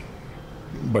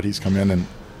 But he's come in, and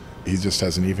he just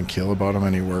has an even keel about him,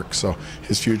 and he works. So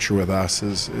his future with us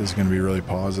is going to be really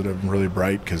positive and really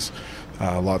bright, because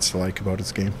lots to like about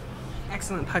his game.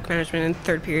 Excellent puck management in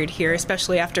third period here,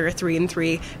 especially after a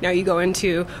 3-3. Now you go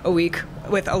into a week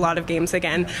with a lot of games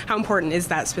again. How important is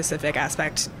that specific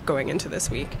aspect going into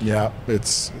this week? Yeah,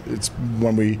 it's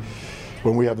when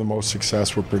we have the most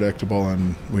success, we're predictable,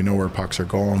 and we know where pucks are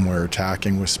going. We're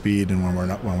attacking with speed, and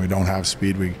when we don't have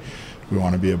speed, we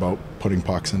want to be about putting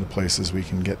pucks into places we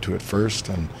can get to it first,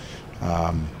 and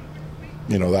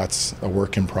that's a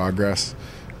work in progress.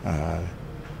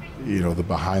 The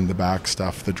behind the back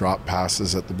stuff, the drop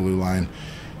passes at the blue line,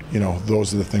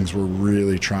 those are the things we're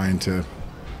really trying to,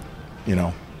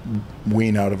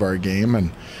 wean out of our game.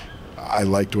 And I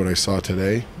liked what I saw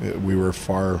today. We were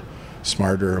far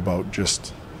smarter about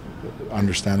just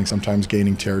understanding sometimes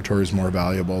gaining territory is more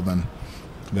valuable than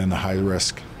the high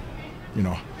risk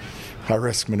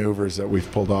maneuvers that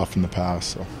we've pulled off in the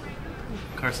past. So.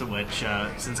 Carson Witch,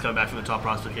 since coming back from the top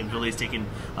prospect game, really has taken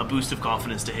a boost of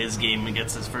confidence to his game and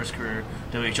gets his first career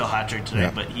WHL hat trick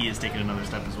tonight, but he has taken another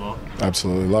step as well.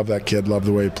 Absolutely. Love that kid, love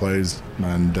the way he plays,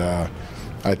 and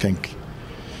I think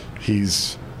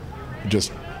he's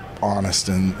just honest,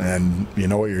 and you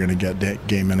know what you're going to get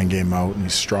game in and game out, and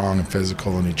he's strong and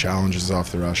physical, and he challenges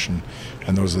off the rush, and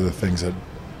those are the things that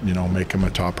make him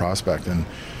a top prospect. And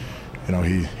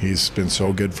he's been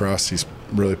so good for us. He's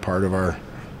really part of our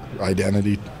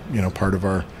identity, part of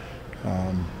our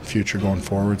future going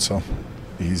forward. So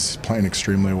he's playing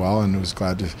extremely well, and I was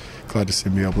glad to see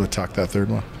him be able to tuck that third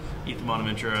one. Ethan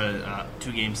Bonaventura,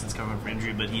 2 games since coming from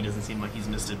injury, but he doesn't seem like he's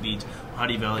missed a beat. How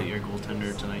do you evaluate your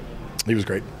goaltender tonight? He was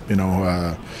great.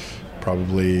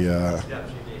 probably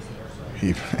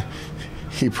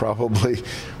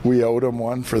we owed him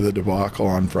one for the debacle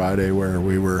on Friday where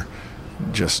we were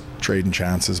just trading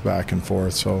chances back and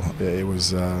forth. So it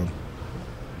was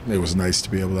nice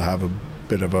to be able to have a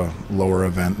bit of a lower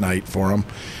event night for him.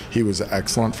 He was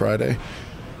excellent Friday,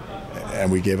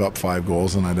 and we gave up 5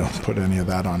 goals, and I don't put any of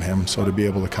that on him. So to be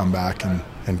able to come back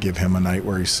and give him a night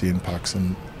where he's seeing pucks,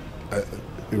 and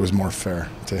it was more fair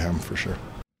to him for sure.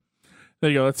 There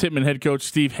you go. That's Hitmen head coach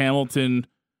Steve Hamilton.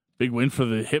 Big win for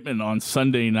the Hitmen on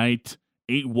Sunday night.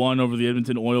 8-1 over the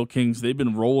Edmonton Oil Kings. They've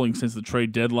been rolling since the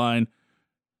trade deadline.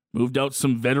 Moved out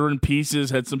some veteran pieces.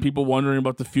 Had some people wondering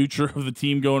about the future of the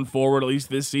team going forward, at least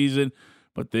this season.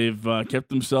 But they've kept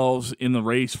themselves in the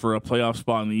race for a playoff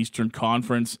spot in the Eastern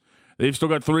Conference. They've still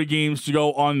got 3 games to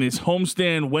go on this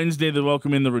homestand. Wednesday, they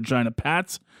welcome in the Regina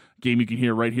Pats. Game you can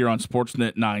hear right here on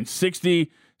Sportsnet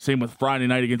 960. Same with Friday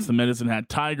night against the Medicine Hat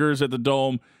Tigers at the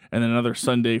Dome. And then another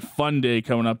Sunday fun day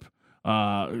coming up.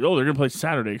 They're going to play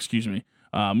Saturday, excuse me.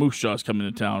 Moose Jaw's coming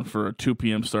to town for a 2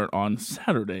 p.m. start on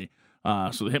Saturday.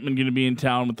 So the Hitmen going to be in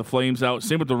town with the Flames out.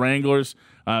 Same with the Wranglers.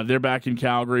 They're back in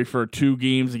Calgary for 2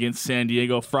 games against San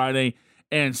Diego Friday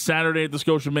and Saturday at the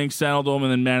Scotiabank Saddledome,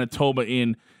 and then Manitoba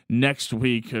in next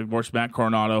week. Of course, Matt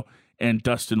Coronado and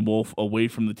Dustin Wolf away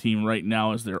from the team right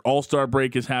now as their All-Star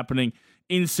break is happening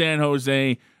in San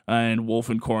Jose, and Wolf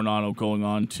and Coronado going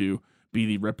on to be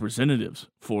the representatives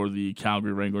for the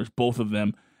Calgary Wranglers. Both of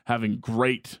them having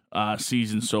great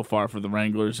seasons so far for the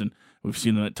Wranglers, and we've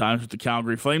seen them at times with the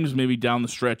Calgary Flames. Maybe down the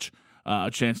stretch, a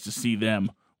chance to see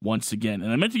them once again.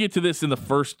 And I meant to get to this in the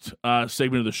first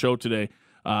segment of the show today,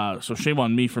 so shame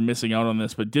on me for missing out on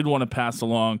this, but did want to pass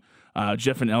along.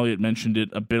 Jeff and Elliot mentioned it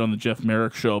a bit on the Jeff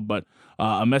Merrick show, but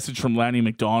a message from Lanny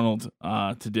McDonald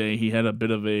today. He had a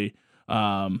bit of a,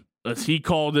 as he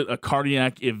called it, a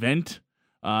cardiac event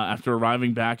after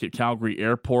arriving back at Calgary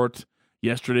Airport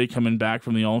yesterday, coming back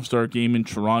from the All-Star game in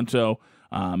Toronto.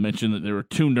 Mentioned that there were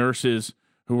 2 nurses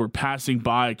who were passing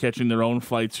by, catching their own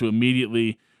flights, who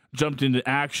immediately jumped into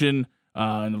action.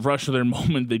 In the rush of their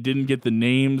moment, they didn't get the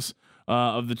names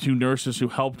of the 2 nurses who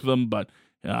helped them, but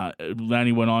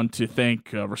Lanny went on to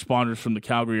thank responders from the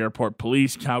Calgary Airport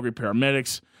Police, Calgary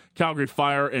Paramedics, Calgary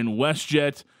Fire, and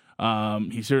WestJet.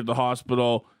 He's here at the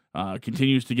hospital,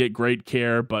 continues to get great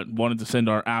care, but wanted to send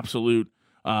our absolute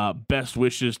best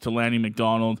wishes to Lanny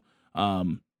McDonald.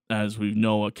 As we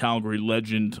know, a Calgary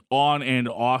legend on and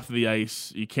off the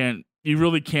ice. You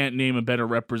really can't name a better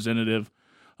representative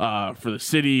for the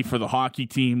city, for the hockey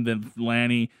team than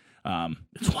Lanny.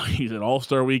 It's why he's at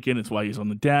All-Star Weekend. It's why he's on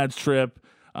the dad's trip.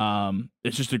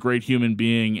 It's just a great human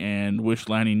being, and wish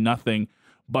Lanny nothing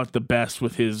but the best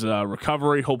with his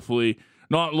recovery. Hopefully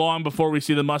not long before we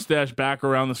see the mustache back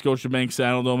around the Scotiabank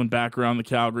Saddledome and back around the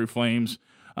Calgary Flames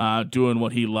doing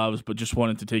what he loves. But just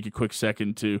wanted to take a quick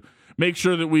second to make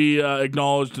sure that we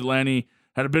acknowledged that Lanny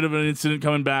had a bit of an incident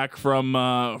coming back from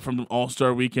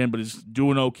All-Star Weekend, but is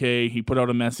doing okay. He put out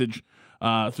a message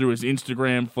through his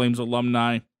Instagram. Flames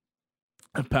alumni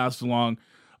have passed along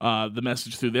the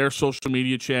message through their social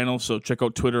media channels, so check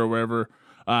out Twitter or wherever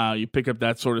you pick up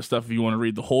that sort of stuff if you want to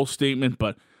read the whole statement.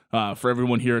 But for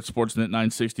everyone here at Sportsnet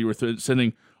 960, we're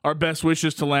sending our best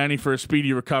wishes to Lanny for a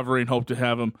speedy recovery and hope to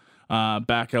have him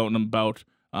back out and about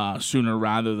sooner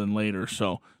rather than later.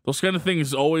 So those kind of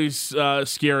things always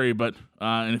scary, but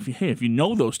and if you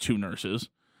know those 2 nurses,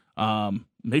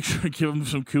 make sure to give them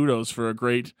some kudos for a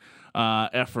great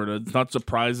effort. It's not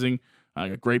surprising. I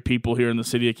got great people here in the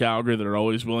city of Calgary that are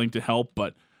always willing to help,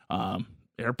 but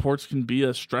airports can be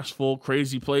a stressful,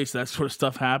 crazy place. That sort of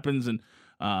stuff happens, and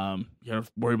you got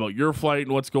to worry about your flight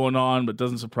and what's going on, but it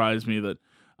doesn't surprise me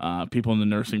that people in the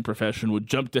nursing profession would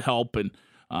jump to help, and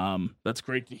that's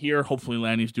great to hear. Hopefully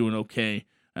Lanny's doing okay,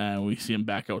 and we see him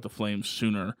back out with the Flames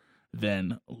sooner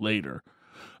than later.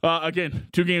 Again,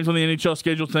 2 games on the NHL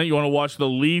schedule tonight. You want to watch the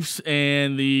Leafs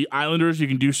and the Islanders, you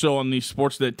can do so on the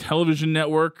Sportsnet television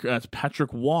network. That's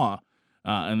Patrick Waugh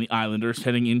and the Islanders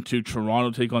heading into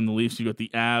Toronto to take on the Leafs. You got the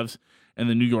Avs and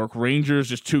the New York Rangers.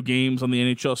 Just 2 games on the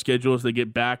NHL schedule as they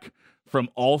get back from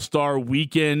All-Star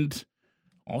Weekend.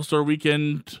 All-Star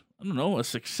Weekend, I don't know, a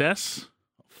success?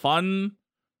 Fun?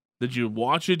 Did you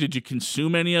watch it? Did you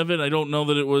consume any of it? I don't know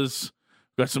that it was.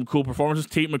 Got some cool performances.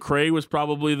 Tate McRae was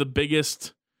probably the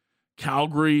biggest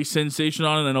Calgary sensation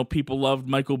on it. I know people loved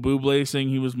Michael Bublé saying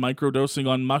he was microdosing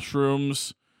on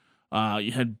mushrooms.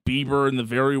 You had Bieber in the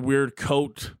very weird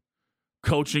coat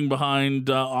coaching behind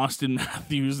Austin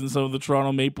Matthews and some of the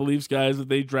Toronto Maple Leafs guys that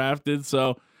they drafted.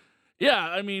 So, yeah,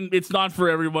 I mean, it's not for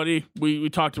everybody. We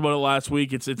talked about it last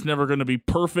week. It's never going to be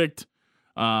perfect.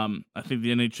 I think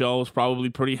the NHL was probably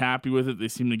pretty happy with it. They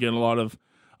seem to get a lot of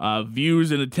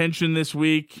views and attention this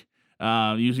week,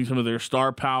 using some of their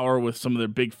star power with some of their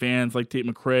big fans like Tate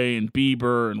McRae and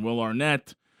Bieber and Will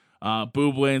Arnett,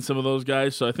 Buble and some of those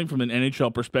guys. So I think from an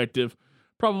NHL perspective,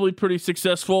 probably pretty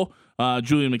successful.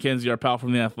 Julian McKenzie, our pal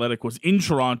from The Athletic, was in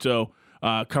Toronto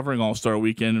covering All-Star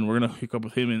Weekend, and we're going to hook up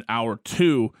with him in hour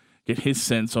 2, get his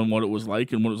sense on what it was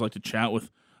like and what it was like to chat with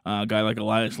a guy like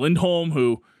Elias Lindholm,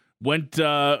 who went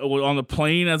on the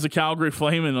plane as a Calgary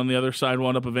Flame, and on the other side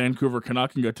wound up a Vancouver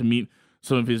Canuck and got to meet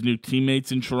some of his new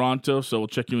teammates in Toronto. So we'll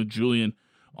check in with Julian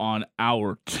on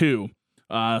hour 2.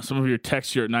 Some of your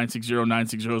texts here at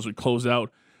 960-960 as we close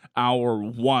out hour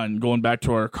 1, going back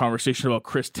to our conversation about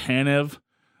Chris Tanev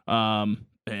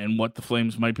and what the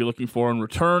Flames might be looking for in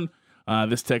return.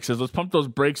 This text says, let's pump those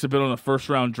brakes a bit on a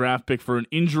first-round draft pick for an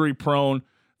injury-prone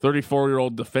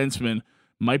 34-year-old defenseman.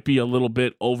 Might be a little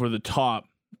bit over the top.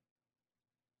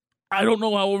 I don't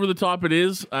know how over the top it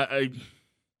is.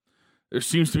 There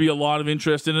seems to be a lot of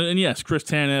interest in it. And yes, Chris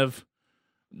Tanev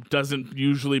doesn't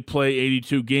usually play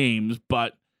 82 games,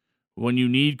 but when you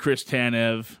need Chris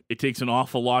Tanev, it takes an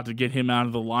awful lot to get him out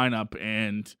of the lineup.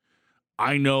 And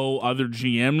I know other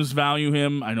GMs value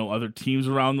him. I know other teams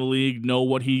around the league know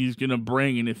what he's going to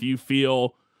bring. And if you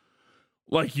feel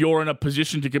like you're in a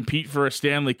position to compete for a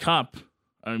Stanley Cup,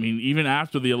 I mean, even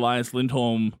after the Elias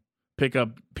Lindholm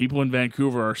pickup, people in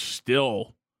Vancouver are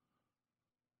still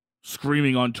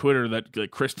screaming on Twitter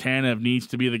that Chris Tanev needs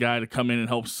to be the guy to come in and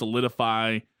help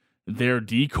solidify their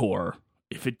decor.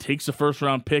 If it takes a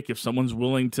first-round pick, if someone's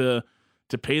willing to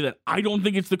pay that, I don't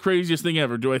think it's the craziest thing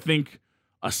ever. Do I think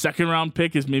a second-round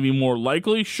pick is maybe more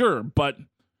likely? Sure, but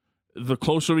the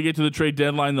closer we get to the trade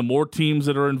deadline, the more teams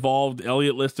that are involved.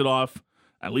 Elliott listed off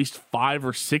at least 5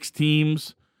 or 6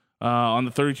 teams on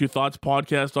the 32 Thoughts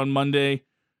podcast on Monday.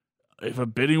 If a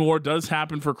bidding war does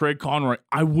happen for Craig Conroy,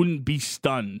 I wouldn't be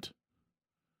stunned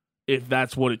if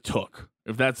that's what it took.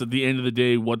 If that's at the end of the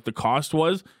day what the cost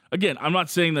was. Again, I'm not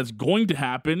saying that's going to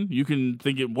happen. You can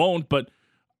think it won't, but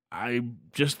I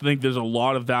just think there's a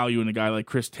lot of value in a guy like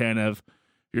Chris Tanev.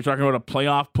 You're talking about a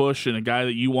playoff push and a guy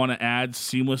that you want to add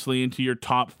seamlessly into your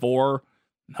top 4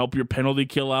 and help your penalty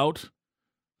kill out.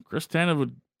 Chris Tanev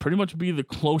would pretty much be the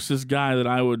closest guy that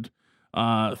I would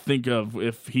think of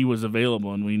if he was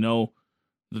available, and we know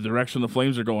the direction the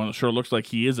Flames are going. It sure looks like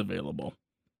he is available.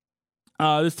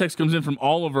 This text comes in from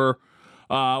Oliver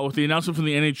with the announcement from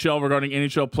the NHL regarding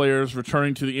NHL players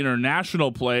returning to the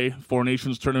international play, Four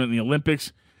Nations tournament in the Olympics.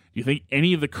 Do you think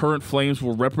any of the current Flames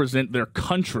will represent their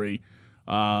country?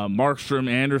 Markstrom,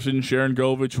 Anderson, Sharon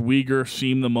Govich, Uyghur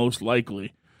seem the most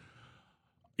likely.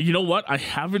 You know what? I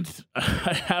haven't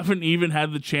even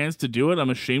had the chance to do it. I'm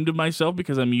ashamed of myself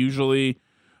because I'm usually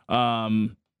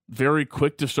very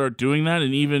quick to start doing that.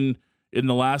 And even in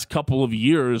the last couple of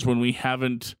years when we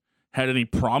haven't had any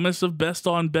promise of best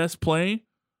on best play,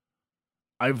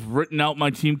 I've written out my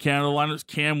Team Canada lineups.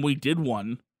 Cam, we did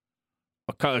one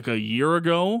like a year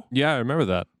ago. Yeah, I remember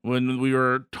that. When we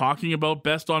were talking about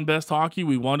best on best hockey,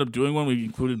 we wound up doing one. We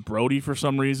included Brody for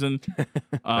some reason.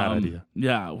 Bad idea.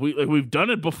 Yeah, we've done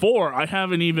it before. I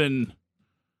haven't even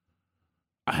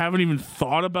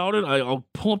thought about it. I'll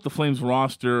pull up the Flames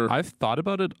roster. I've thought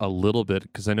about it a little bit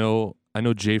because I know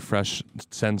Jay Fresh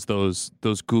sends those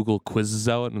Google quizzes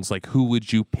out, and it's like, who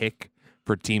would you pick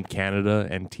for Team Canada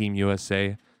and Team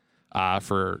USA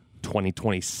for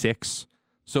 2026?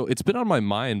 So it's been on my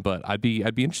mind, but I'd be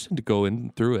interested to go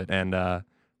in through it and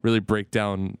really break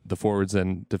down the forwards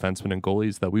and defensemen and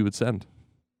goalies that we would send.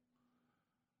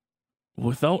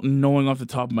 Without knowing off the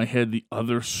top of my head the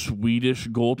other Swedish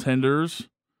goaltenders,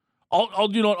 I'll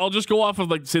just go off of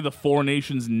like say the Four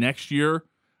Nations next year.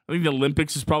 I think the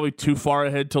Olympics is probably too far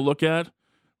ahead to look at,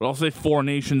 but I'll say Four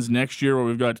Nations next year where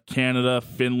we've got Canada,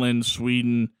 Finland,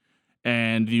 Sweden,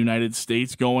 and the United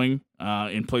States going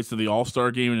in place of the All-Star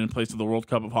game and in place of the World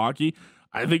Cup of Hockey.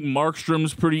 I think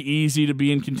Markstrom's pretty easy to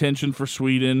be in contention for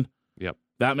Sweden. Yep.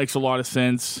 That makes a lot of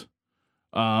sense.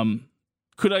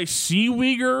 Could I see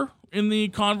Uyghur in the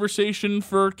conversation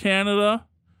for Canada?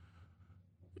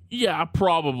 Yeah,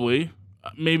 probably.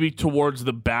 Maybe towards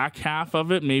the back half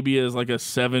of it, maybe as like a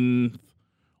 7th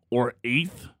or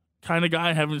 8th kind of guy.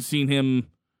 I haven't seen him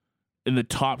in the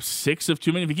top 6 of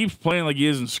too many. If he keeps playing like he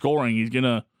is and scoring, he's going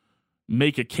to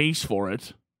make a case for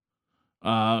it.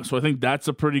 So I think that's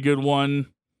a pretty good one.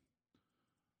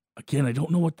 Again, I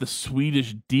don't know what the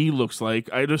Swedish D looks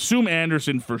like. I'd assume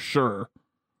Anderson for sure.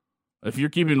 If you're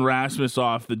keeping Rasmus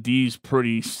off, the D's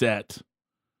pretty set.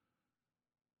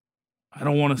 I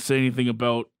don't want to say anything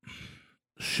about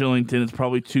Shillington. It's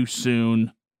probably too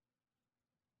soon.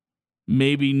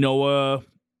 Maybe Noah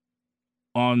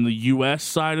on the U.S.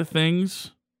 side of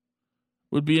things.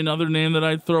 would be another name that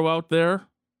I'd throw out there.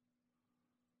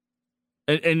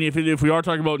 And if we are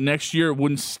talking about next year, it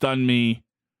wouldn't stun me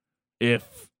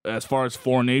if, as far as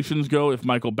foreign nations go, if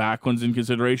Michael Backlund's in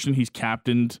consideration. He's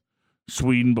captained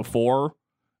Sweden before,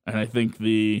 and I think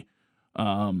the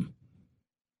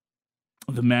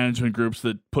management groups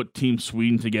that put Team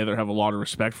Sweden together have a lot of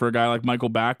respect for a guy like Michael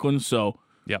Backlund, so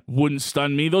wouldn't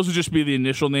stun me. Those would just be the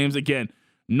initial names. Again,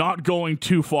 not going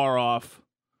too far off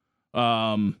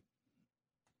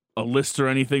a list or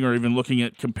anything, or even looking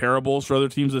at comparables for other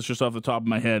teams. That's just off the top of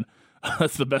my head.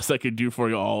 That's the best I could do for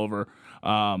you, Oliver.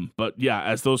 But yeah,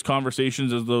 as those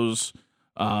conversations, as those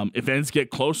events get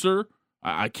closer,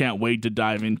 I can't wait to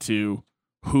dive into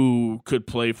who could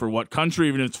play for what country,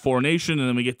 even if it's foreign nation, and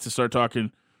then we get to start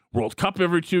talking World Cup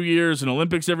every 2 years and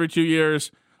Olympics every 2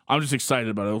 years. I'm just excited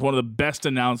about it. It was one of the best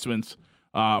announcements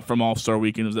from All-Star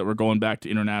Weekend is that we're going back to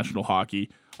international hockey.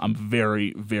 I'm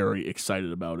very, very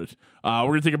excited about it. We're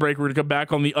going to take a break. We're going to come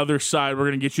back on the other side. We're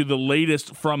going to get you the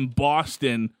latest from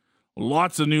Boston.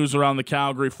 Lots of news around the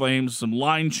Calgary Flames, some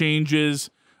line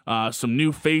changes, some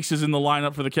new faces in the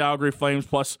lineup for the Calgary Flames.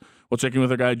 Plus, we'll check in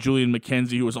with our guy, Julian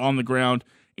McKenzie, who was on the ground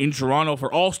in Toronto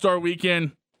for All-Star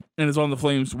Weekend and is on the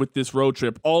Flames with this road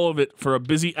trip. All of it for a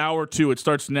busy hour 2. It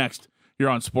starts next here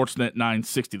on Sportsnet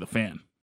 960, The Fan.